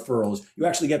force referrals. You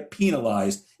actually get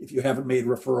penalized if you haven't made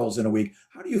referrals in a week.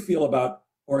 How do you feel about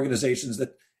organizations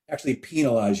that actually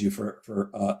penalize you for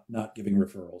not giving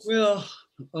referrals? Well,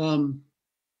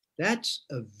 that's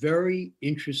a very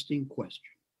interesting question.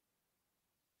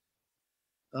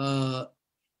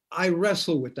 I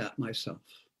wrestle with that myself.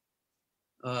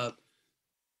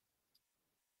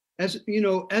 As a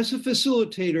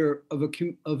facilitator of a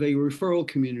referral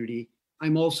community,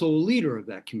 I'm also a leader of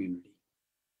that community.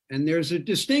 And there's a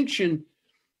distinction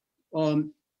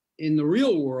in the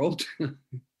real world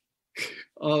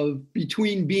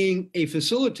between being a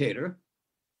facilitator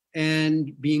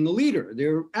and being a leader.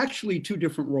 They're actually two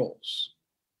different roles.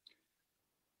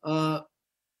 I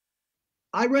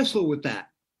wrestle with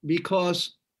that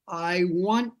because I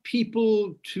want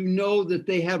people to know that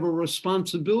they have a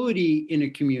responsibility in a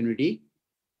community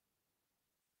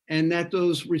and that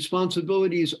those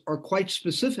responsibilities are quite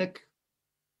specific.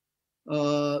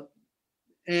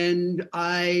 And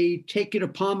I take it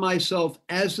upon myself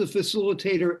as the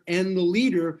facilitator and the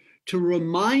leader to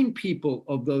remind people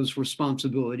of those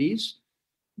responsibilities,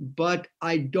 but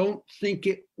I don't think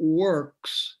it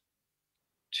works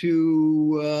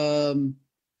to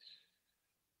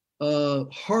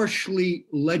harshly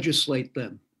legislate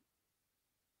them.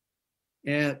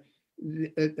 And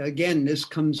again, this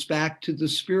comes back to the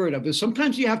spirit of it.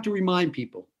 Sometimes you have to remind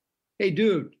people, hey,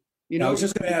 dude, you know. I was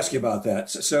just going to ask you about that.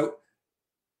 So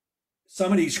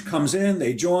somebody comes in,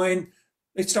 they join,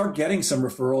 they start getting some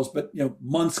referrals, but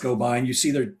months go by and you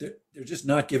see they're just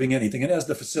not giving anything. And as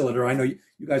the facilitator, I know you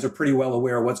guys are pretty well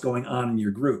aware of what's going on in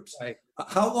your groups. Right.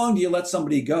 How long do you let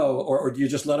somebody go, or do you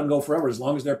just let them go forever? As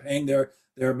long as they're paying their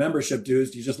membership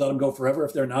dues, do you just let them go forever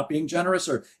if they're not being generous,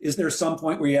 or is there some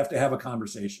point where you have to have a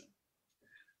conversation?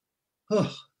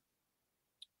 Oh,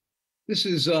 this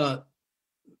is a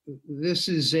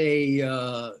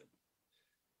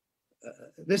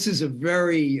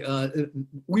very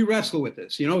we wrestle with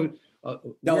this.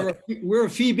 We're a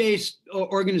fee-based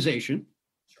organization.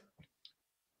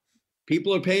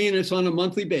 People are paying us on a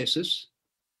monthly basis.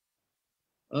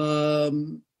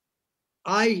 Here's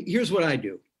what I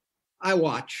do. I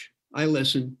watch, I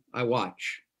listen, I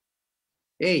watch.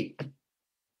 Hey,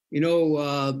 you've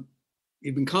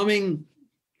been coming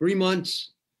 3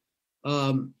 months.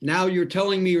 Now you're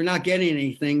telling me you're not getting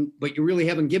anything, but you really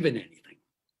haven't given anything.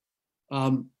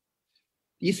 Do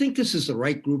you think this is the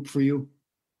right group for you?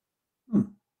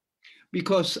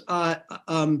 Because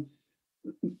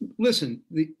listen,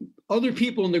 the other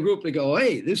people in the group, they go,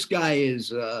 hey, this guy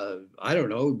is, I don't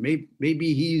know,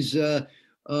 maybe he's a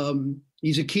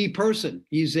key person.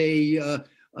 He's a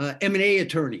M&A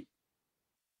attorney.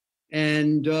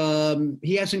 And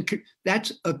he hasn't,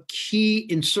 that's a key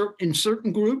in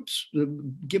certain groups,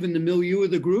 given the milieu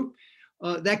of the group,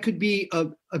 that could be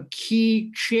a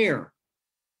key chair.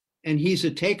 And he's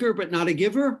a taker, but not a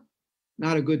giver,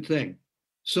 not a good thing.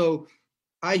 So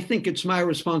I think it's my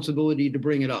responsibility to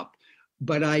bring it up,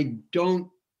 but I don't,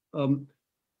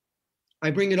 I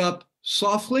bring it up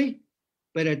softly,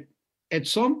 but at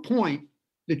some point,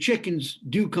 the chickens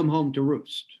do come home to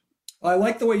roost. I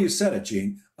like the way you said it,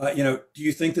 Gene. Do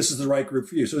you think this is the right group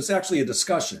for you? So it's actually a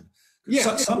discussion.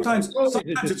 Yeah. Sometimes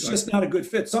it's just not a good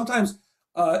fit. Sometimes,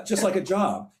 just like a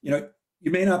job, you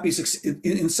may not be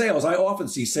in sales. I often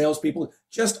see salespeople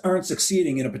just aren't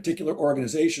succeeding in a particular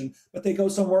organization, but they go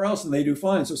somewhere else and they do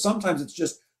fine. So sometimes it's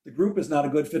just the group is not a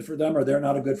good fit for them, or they're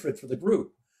not a good fit for the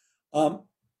group.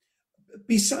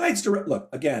 Besides direct, look,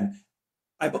 again,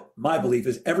 my belief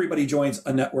is everybody joins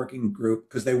a networking group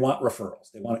because they want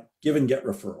referrals. They want to give and get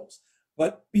referrals.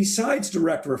 But besides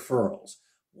direct referrals,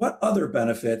 what other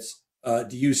benefits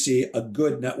do you see a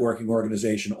good networking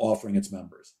organization offering its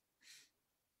members?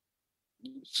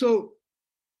 So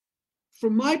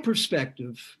from my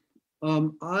perspective,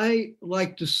 I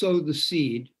like to sow the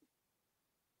seed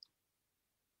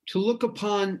to look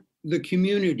upon the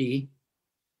community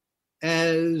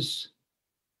as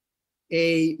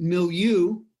a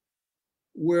milieu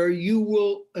where you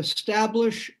will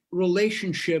establish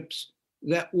relationships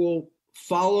that will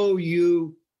follow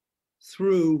you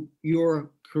through your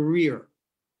career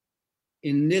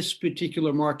in this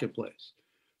particular marketplace.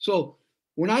 So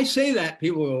when I say that,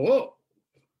 people go, whoa,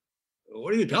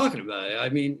 what are you talking about? I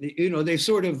mean, they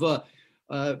sort of,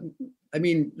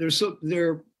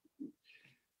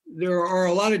 there are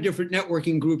a lot of different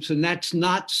networking groups, and that's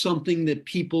not something that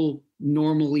people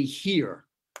normally hear.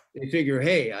 They figure,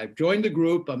 hey, I've joined the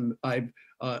group,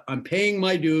 I'm paying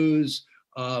my dues,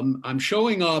 I'm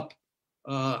showing up,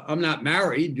 I'm not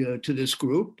married to this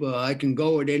group, I can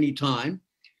go at any time.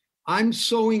 I'm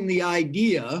sowing the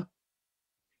idea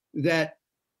that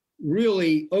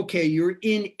really, okay, you're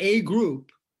in a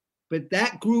group, but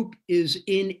that group is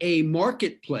in a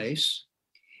marketplace,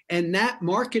 and that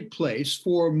marketplace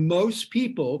for most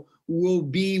people will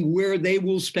be where they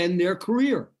will spend their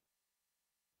career.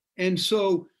 And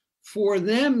so for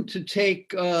them to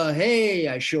take, hey,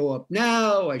 I show up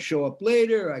now, I show up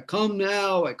later, I come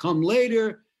now, I come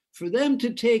later, for them to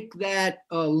take that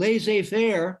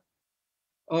laissez-faire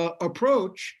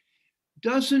approach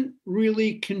doesn't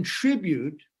really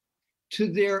contribute to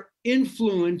their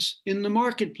influence in the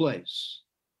marketplace.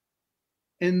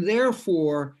 And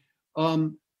therefore,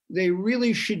 they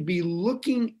really should be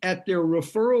looking at their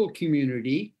referral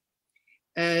community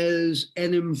as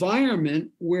an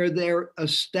environment where they're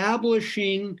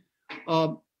establishing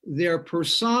their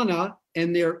persona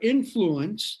and their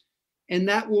influence, and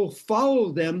that will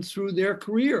follow them through their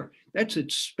career. That's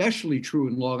especially true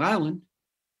in Long Island.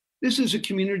 This is a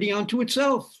community unto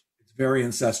itself. It's very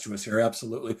incestuous here,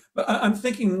 absolutely. But I'm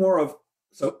thinking more of,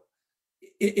 so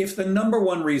if the number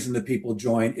one reason that people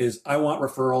join is I want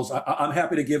referrals, I'm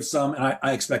happy to give some, and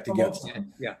I expect to get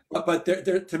some. Yeah. But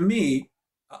to me,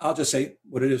 I'll just say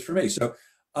what it is for me. So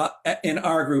in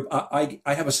our group, I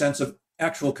have a sense of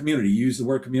actual community. You use the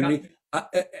word community.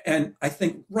 And I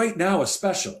think right now,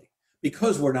 especially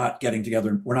because we're not getting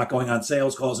together, we're not going on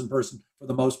sales calls in person for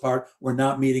the most part, we're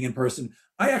not meeting in person.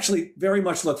 I actually very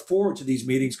much look forward to these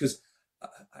meetings because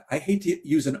I hate to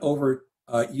use an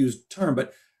overused term,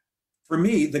 but for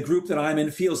me, the group that I'm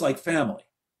in feels like family.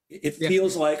 It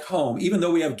feels like home, even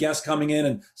though we have guests coming in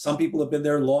and some people have been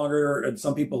there longer and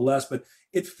some people less, but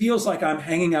it feels like I'm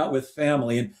hanging out with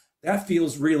family, and that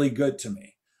feels really good to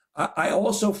me. I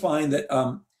also find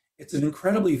that it's an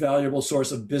incredibly valuable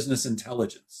source of business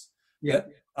intelligence. That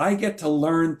I get to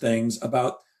learn things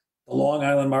about the Long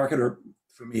Island market, or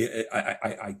for me,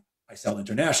 I sell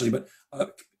internationally, but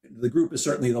the group is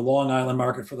certainly the Long Island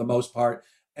market for the most part.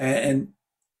 And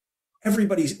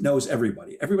everybody knows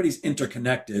everybody. Everybody's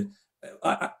interconnected.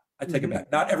 I take it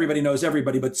back. Not everybody knows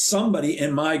everybody, but somebody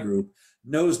in my group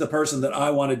knows the person that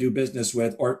I want to do business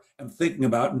with or am thinking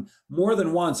about. And more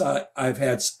than once, I've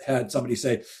had somebody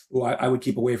say, "Oh, I would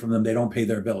keep away from them. They don't pay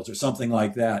their bills," or something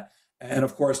like that. And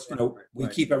of course, we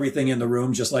keep everything in the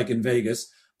room, just like in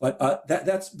Vegas. But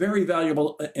that's very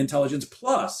valuable intelligence.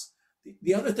 Plus,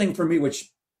 the other thing for me,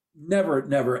 which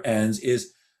never ends,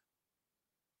 is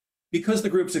because the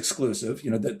group's exclusive.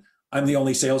 That I'm the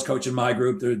only sales coach in my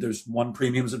group. There's one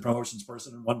premiums and promotions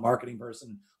person and one marketing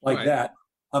person, like that.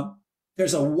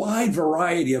 There's a wide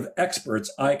variety of experts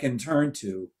I can turn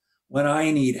to when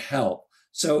I need help.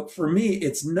 So for me,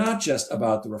 it's not just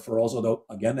about the referrals, although,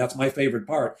 again, that's my favorite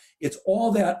part. It's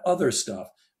all that other stuff.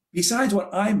 Besides what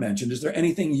I mentioned, is there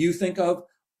anything you think of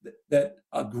that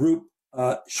a group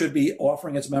should be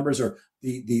offering its members, or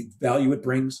the value it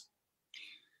brings?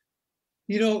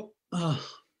 Bring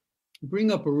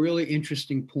up a really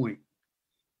interesting point.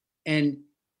 And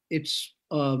it's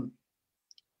a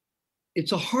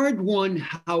hard one,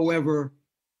 however,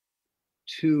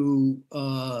 to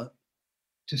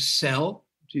sell.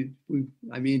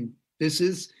 This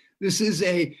is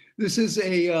a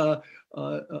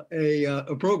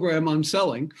program on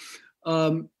selling.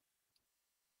 When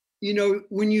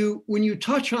you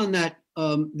touch on that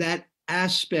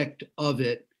aspect of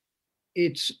it,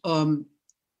 it's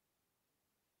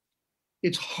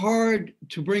hard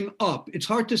to bring up. It's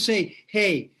hard to say,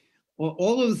 hey,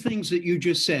 all of the things that you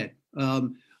just said.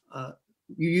 You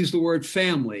use the word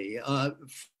family,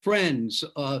 friends,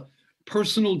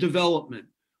 personal development.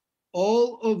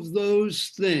 All of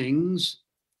those things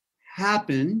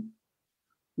happen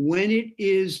when it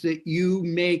is that you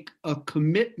make a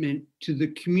commitment to the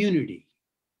community.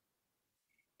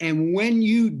 And when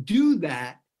you do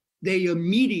that, they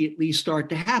immediately start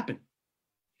to happen.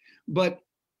 But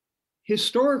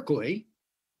historically,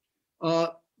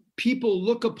 people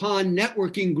look upon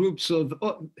networking groups of,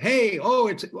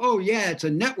 it's a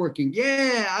networking.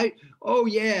 I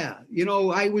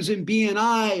was in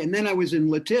BNI and then I was in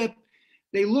LaTip.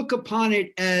 They look upon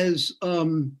it as,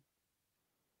 like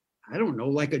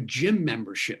a gym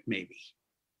membership, maybe.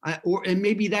 And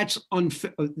maybe that's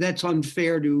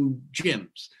unfair to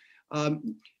gyms.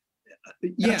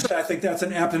 Actually, I think that's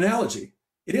an apt analogy.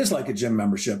 It is like a gym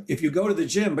membership. If you go to the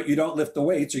gym, but you don't lift the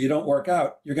weights or you don't work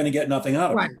out, you're going to get nothing out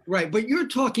of it. Right. But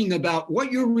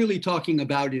what you're really talking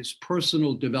about is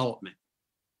personal development.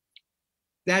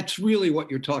 That's really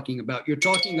what you're talking about. You're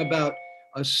talking about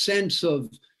a sense of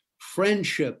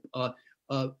friendship, a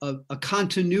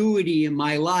continuity in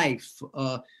my life.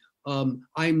 I'm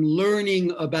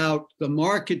learning about the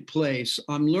marketplace.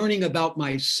 I'm learning about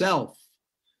myself.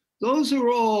 Those are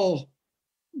all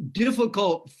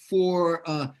difficult for,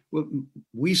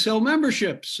 we sell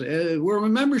memberships. We're a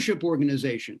membership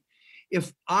organization.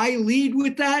 If I lead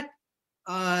with that,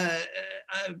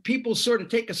 people sort of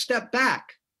take a step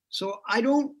back. So I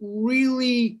don't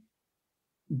really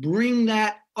bring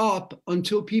that up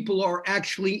until people are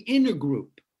actually in a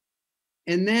group.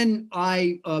 And then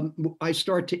I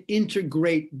start to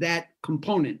integrate that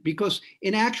component, because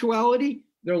in actuality,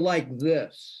 they're like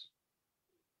this.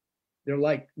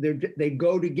 They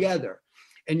go together,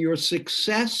 and your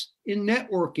success in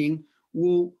networking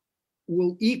will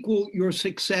equal your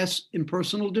success in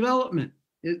personal development.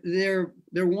 They're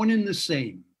one and the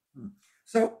same.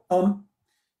 So we're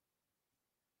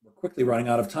quickly running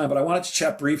out of time, but I wanted to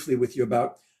chat briefly with you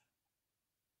about,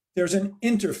 there's an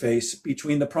interface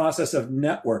between the process of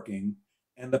networking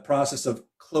and the process of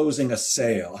closing a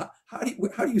sale. How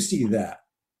do you see that?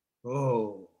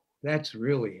 Oh, that's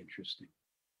really interesting.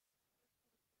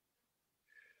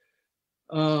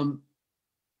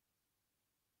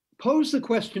 Pose the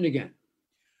question again.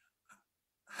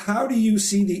 How do you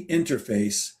see the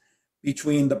interface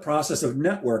between the process of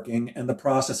networking and the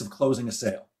process of closing a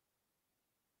sale?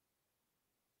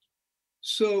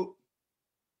 So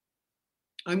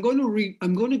I'm going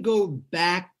to go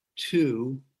back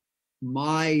to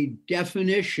my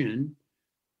definition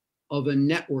of a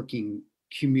networking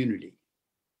community.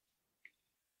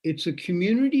 It's a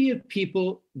community of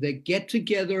people that get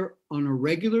together on a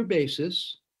regular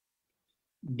basis,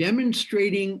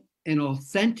 demonstrating an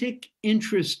authentic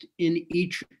interest in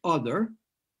each other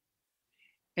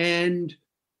and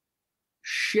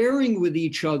sharing with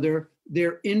each other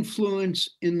their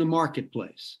influence in the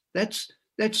marketplace. That's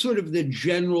sort of the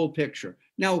general picture.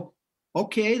 Now,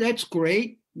 okay, that's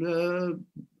great.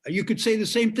 You could say the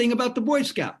same thing about the Boy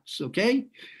Scouts, okay?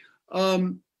 But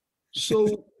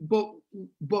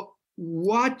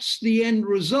what's the end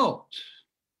result?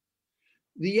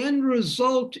 The end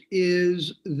result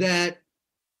is that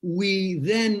we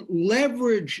then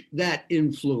leverage that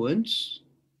influence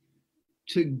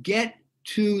to get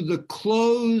to the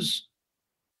close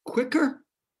quicker,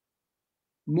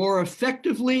 more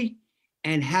effectively,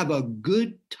 and have a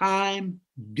good time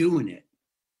doing it.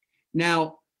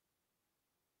 Now,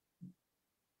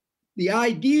 the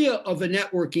idea of a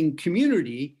networking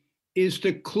community is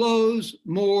to close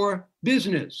more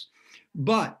business.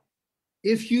 But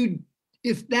if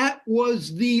that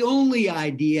was the only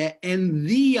idea and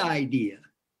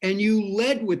you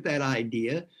led with that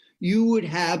idea, you would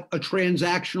have a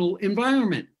transactional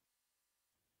environment.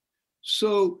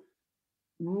 So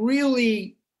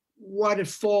really what it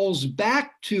falls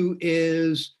back to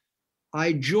is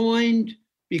I joined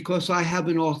because I have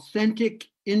an authentic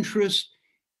interest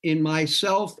in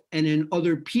myself and in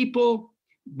other people.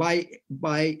 By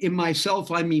in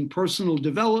myself, I mean personal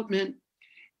development.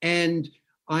 And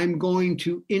I'm going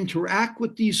to interact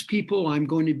with these people. I'm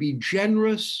going to be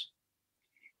generous.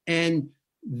 And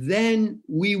then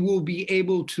we will be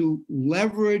able to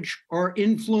leverage our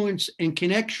influence and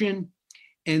connection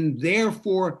and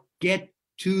therefore get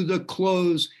to the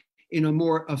close in a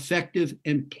more effective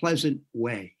and pleasant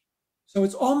way. So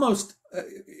it's almost,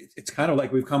 it's kind of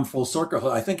like we've come full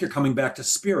circle. I think you're coming back to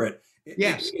spirit.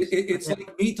 Yes. It's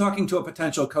like me talking to a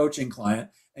potential coaching client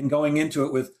and going into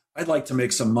it with, I'd like to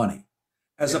make some money,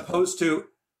 as opposed to,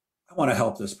 I want to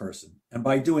help this person. And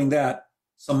by doing that,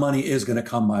 some money is going to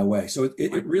come my way. So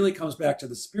it really comes back to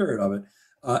the spirit of it.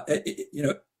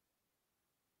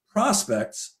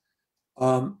 Prospects,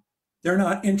 they're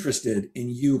not interested in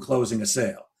you closing a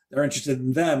sale. They're interested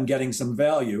in them getting some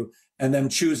value and them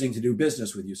choosing to do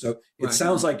business with you. So it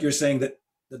sounds like you're saying that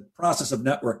the process of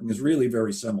networking is really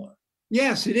very similar.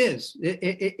 Yes, it is.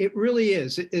 It really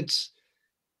is. It's,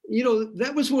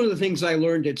 that was one of the things I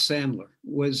learned at Sandler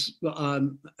was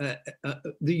the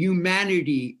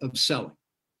humanity of selling.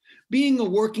 Being a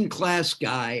working class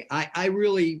guy, I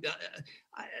really,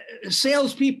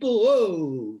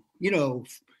 salespeople,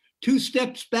 2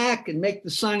 steps back and make the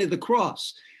sign of the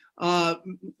cross.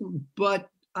 But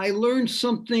I learned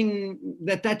something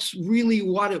that's really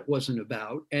what it wasn't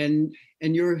about. And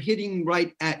you hit it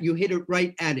right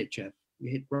at it, Jeff. You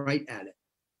hit right at it.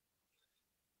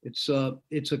 It's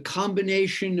a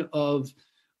combination of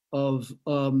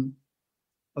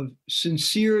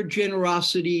sincere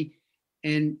generosity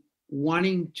and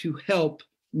wanting to help,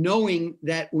 knowing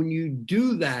that when you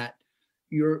do that,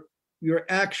 you're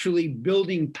actually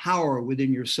building power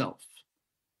within yourself.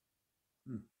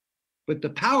 But the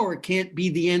power can't be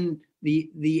the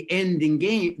end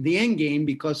game,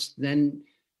 because then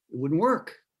it wouldn't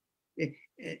work.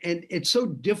 And it's so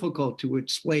difficult to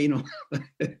explain.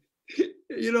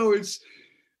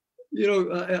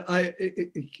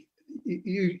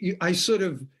 I sort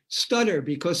of stutter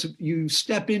because you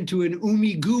step into an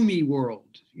umi-gumi world,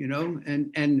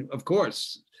 and of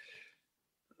course,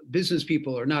 business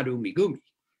people are not umi-gumi.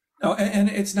 No, and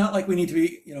it's not like we need to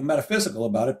be, metaphysical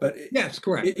about it, but yes,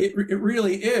 correct. It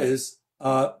really is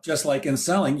just like in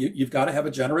selling. You've got to have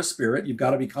a generous spirit. You've got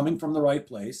to be coming from the right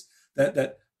place.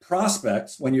 That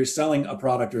prospects, when you're selling a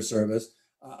product or service,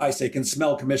 I say, can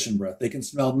smell commission breath. They can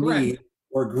smell need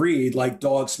or greed like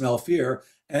dogs smell fear.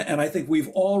 And I think we've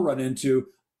all run into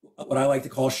what I like to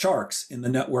call sharks in the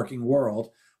networking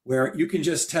world, where you can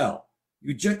just tell.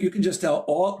 You can just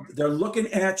tell they're looking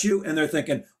at you and they're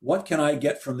thinking, what can I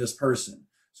get from this person?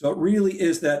 So it really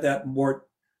is that more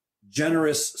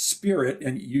generous spirit,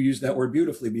 and you used that word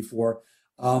beautifully before,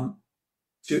 that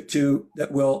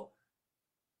will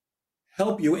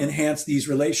help you enhance these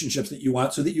relationships that you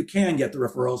want so that you can get the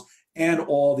referrals and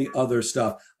all the other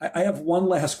stuff. I have one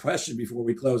last question before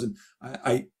we close, and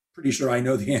I'm pretty sure I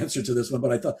know the answer to this one,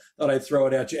 but I thought I'd throw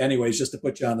it at you anyways, just to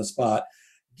put you on the spot.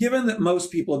 Given that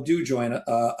most people do join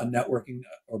a networking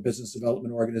or business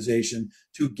development organization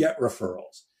to get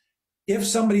referrals, if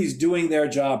somebody's doing their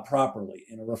job properly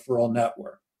in a referral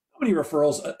network, how many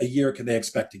referrals a year can they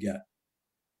expect to get?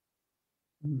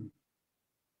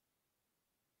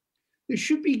 They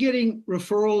should be getting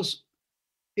referrals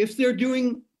if they're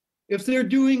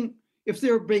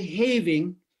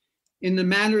behaving in the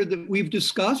manner that we've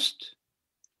discussed.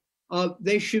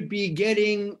 They should be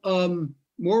getting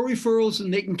more referrals than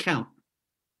they can count.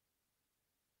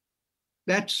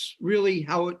 That's really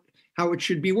how it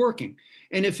should be working.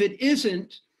 And if it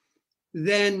isn't,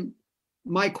 then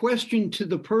my question to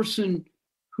the person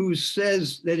who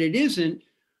says that it isn't,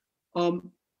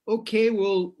 okay,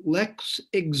 well, let's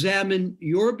examine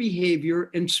your behavior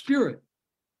and spirit.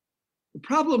 The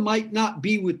problem might not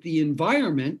be with the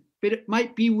environment, but it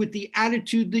might be with the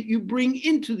attitude that you bring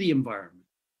into the environment.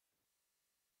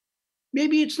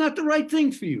 Maybe it's not the right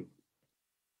thing for you.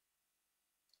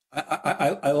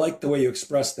 I like the way you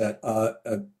expressed that.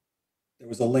 There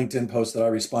was a LinkedIn post that I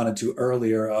responded to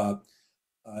earlier,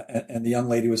 and the young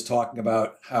lady was talking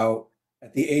about how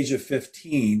at the age of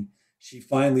 15, she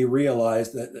finally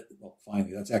realized well,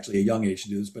 finally, that's actually a young age to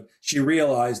do this, but she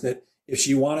realized that if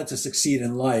she wanted to succeed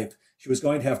in life, she was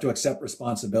going to have to accept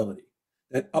responsibility.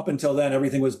 That up until then,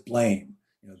 everything was blame.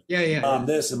 Mom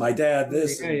this and my dad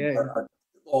this,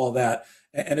 all that.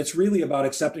 And it's really about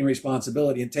accepting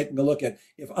responsibility and taking a look at,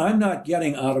 if I'm not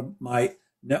getting out of my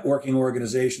networking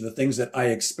organization the things that I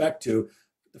expect to,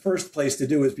 the first place to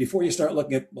do is, before you start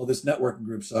looking at, well, this networking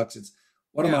group sucks, it's,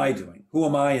 what am I doing? Who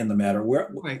am I in the matter?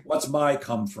 What's my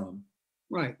come from?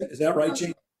 Right. Is that right,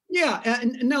 Gene? Yeah.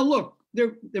 And now look,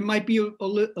 there might be a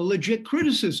legit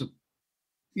criticism.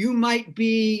 You might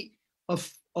be a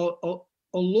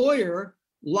lawyer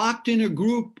locked in a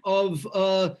group of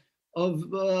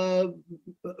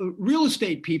real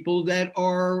estate people that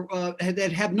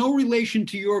have no relation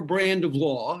to your brand of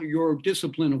law, your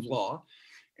discipline of law,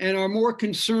 and are more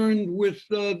concerned with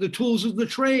the tools of the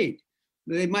trade.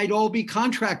 They might all be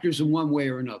contractors in one way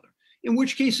or another, in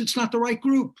which case it's not the right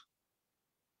group.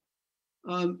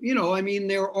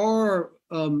 There are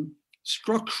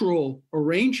structural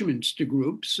arrangements to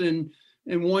groups, and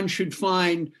one should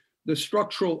find the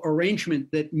structural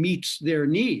arrangement that meets their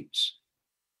needs.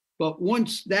 But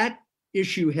once that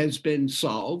issue has been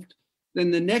solved,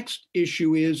 then the next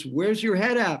issue is, where's your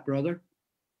head at, brother?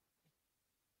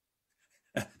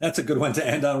 That's a good one to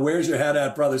end on. Where's your head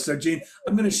at, brother? So, Gene,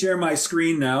 I'm going to share my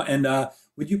screen now. And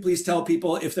would you please tell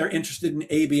people, if they're interested in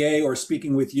ABA or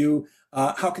speaking with you,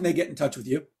 how can they get in touch with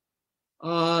you?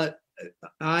 I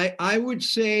would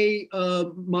say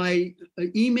my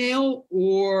email,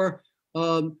 or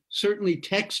certainly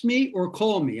text me or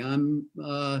call me.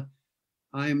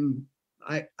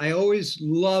 I always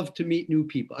love to meet new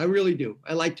people. I really do.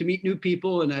 I like to meet new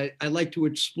people, and I like to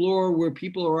explore where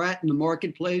people are at in the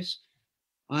marketplace.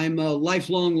 I'm a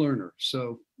lifelong learner,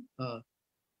 so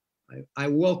I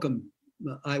welcome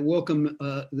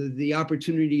the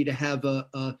opportunity to have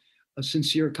a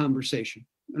sincere conversation.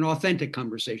 An authentic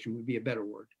conversation would be a better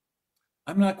word.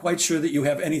 I'm not quite sure that you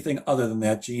have anything other than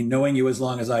that, Gene, knowing you as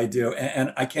long as I do.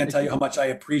 And I can't tell you how much I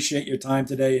appreciate your time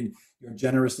today, and you're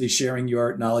generously sharing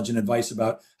your knowledge and advice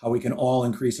about how we can all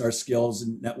increase our skills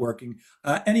in networking.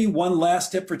 Any one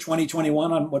last tip for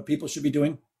 2021 on what people should be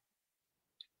doing?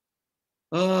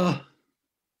 You're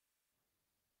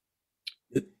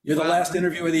the last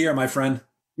interview of the year, my friend.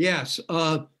 Yes.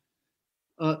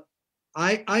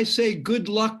 I say good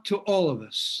luck to all of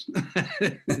us.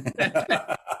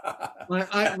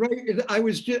 I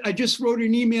just wrote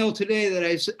an email today that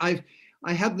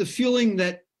I have the feeling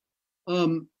that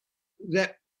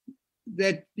that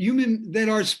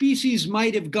our species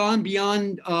might have gone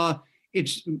beyond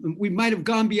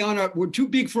we're too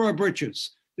big for our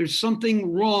britches. There's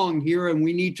something wrong here, and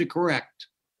we need to correct.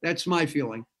 That's my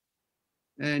feeling.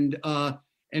 And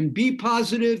be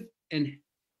positive and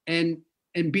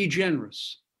be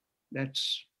generous.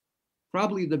 That's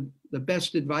probably the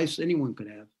best advice anyone could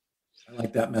have. I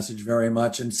like that message very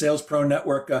much. And Sales Pro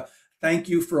Network, thank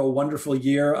you for a wonderful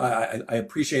year. I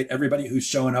appreciate everybody who's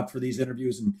showing up for these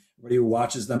interviews, and everybody who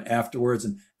watches them afterwards,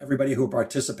 and everybody who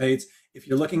participates. If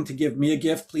you're looking to give me a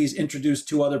gift, please introduce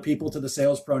 2 other people to the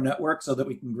Sales Pro Network so that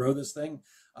we can grow this thing.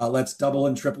 Let's double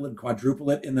and triple and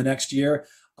quadruple it in the next year.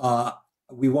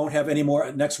 We won't have any more.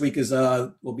 Next week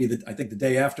will be I think the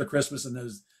day after Christmas, and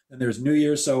then there's New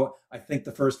Year's. So I think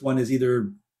the first one is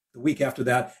either the week after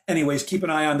that. Anyways, keep an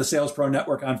eye on the Sales Pro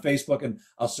Network on Facebook, and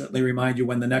I'll certainly remind you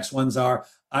when the next ones are.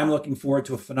 I'm looking forward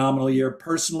to a phenomenal year.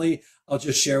 Personally, I'll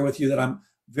just share with you that I'm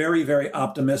very, very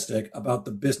optimistic about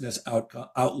the business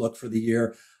outlook for the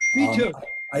year. Me too.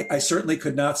 I certainly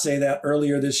could not say that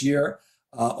earlier this year.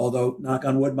 Although, knock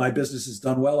on wood, my business has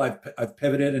done well. I've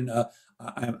pivoted and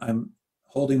I'm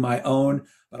holding my own.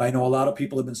 But I know a lot of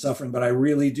people have been suffering. But I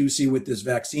really do see with this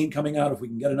vaccine coming out, if we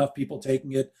can get enough people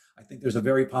taking it, I think there's a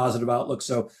very positive outlook.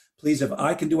 So please, if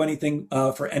I can do anything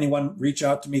for anyone, reach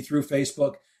out to me through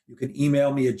Facebook. You can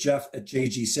email me at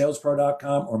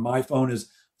jeff@jgsalespro.com, or my phone is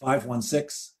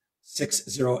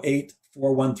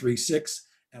 516-608-4136.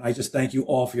 And I just thank you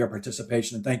all for your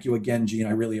participation. And thank you again, Gene.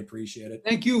 I really appreciate it.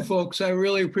 Thank you, folks. I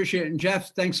really appreciate it. And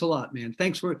Jeff, thanks a lot, man.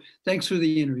 Thanks for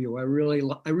the interview. I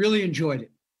really enjoyed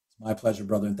it. It's my pleasure,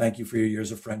 brother. And thank you for your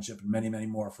years of friendship and many, many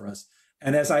more for us.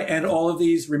 And as I end all of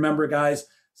these, remember, guys,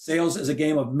 sales is a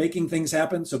game of making things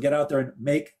happen. So get out there and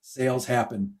make sales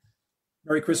happen.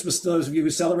 Merry Christmas to those of you who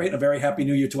celebrate, and a very happy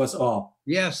New Year to us all.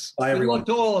 Yes. Bye, everyone.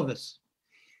 Good luck to all of us.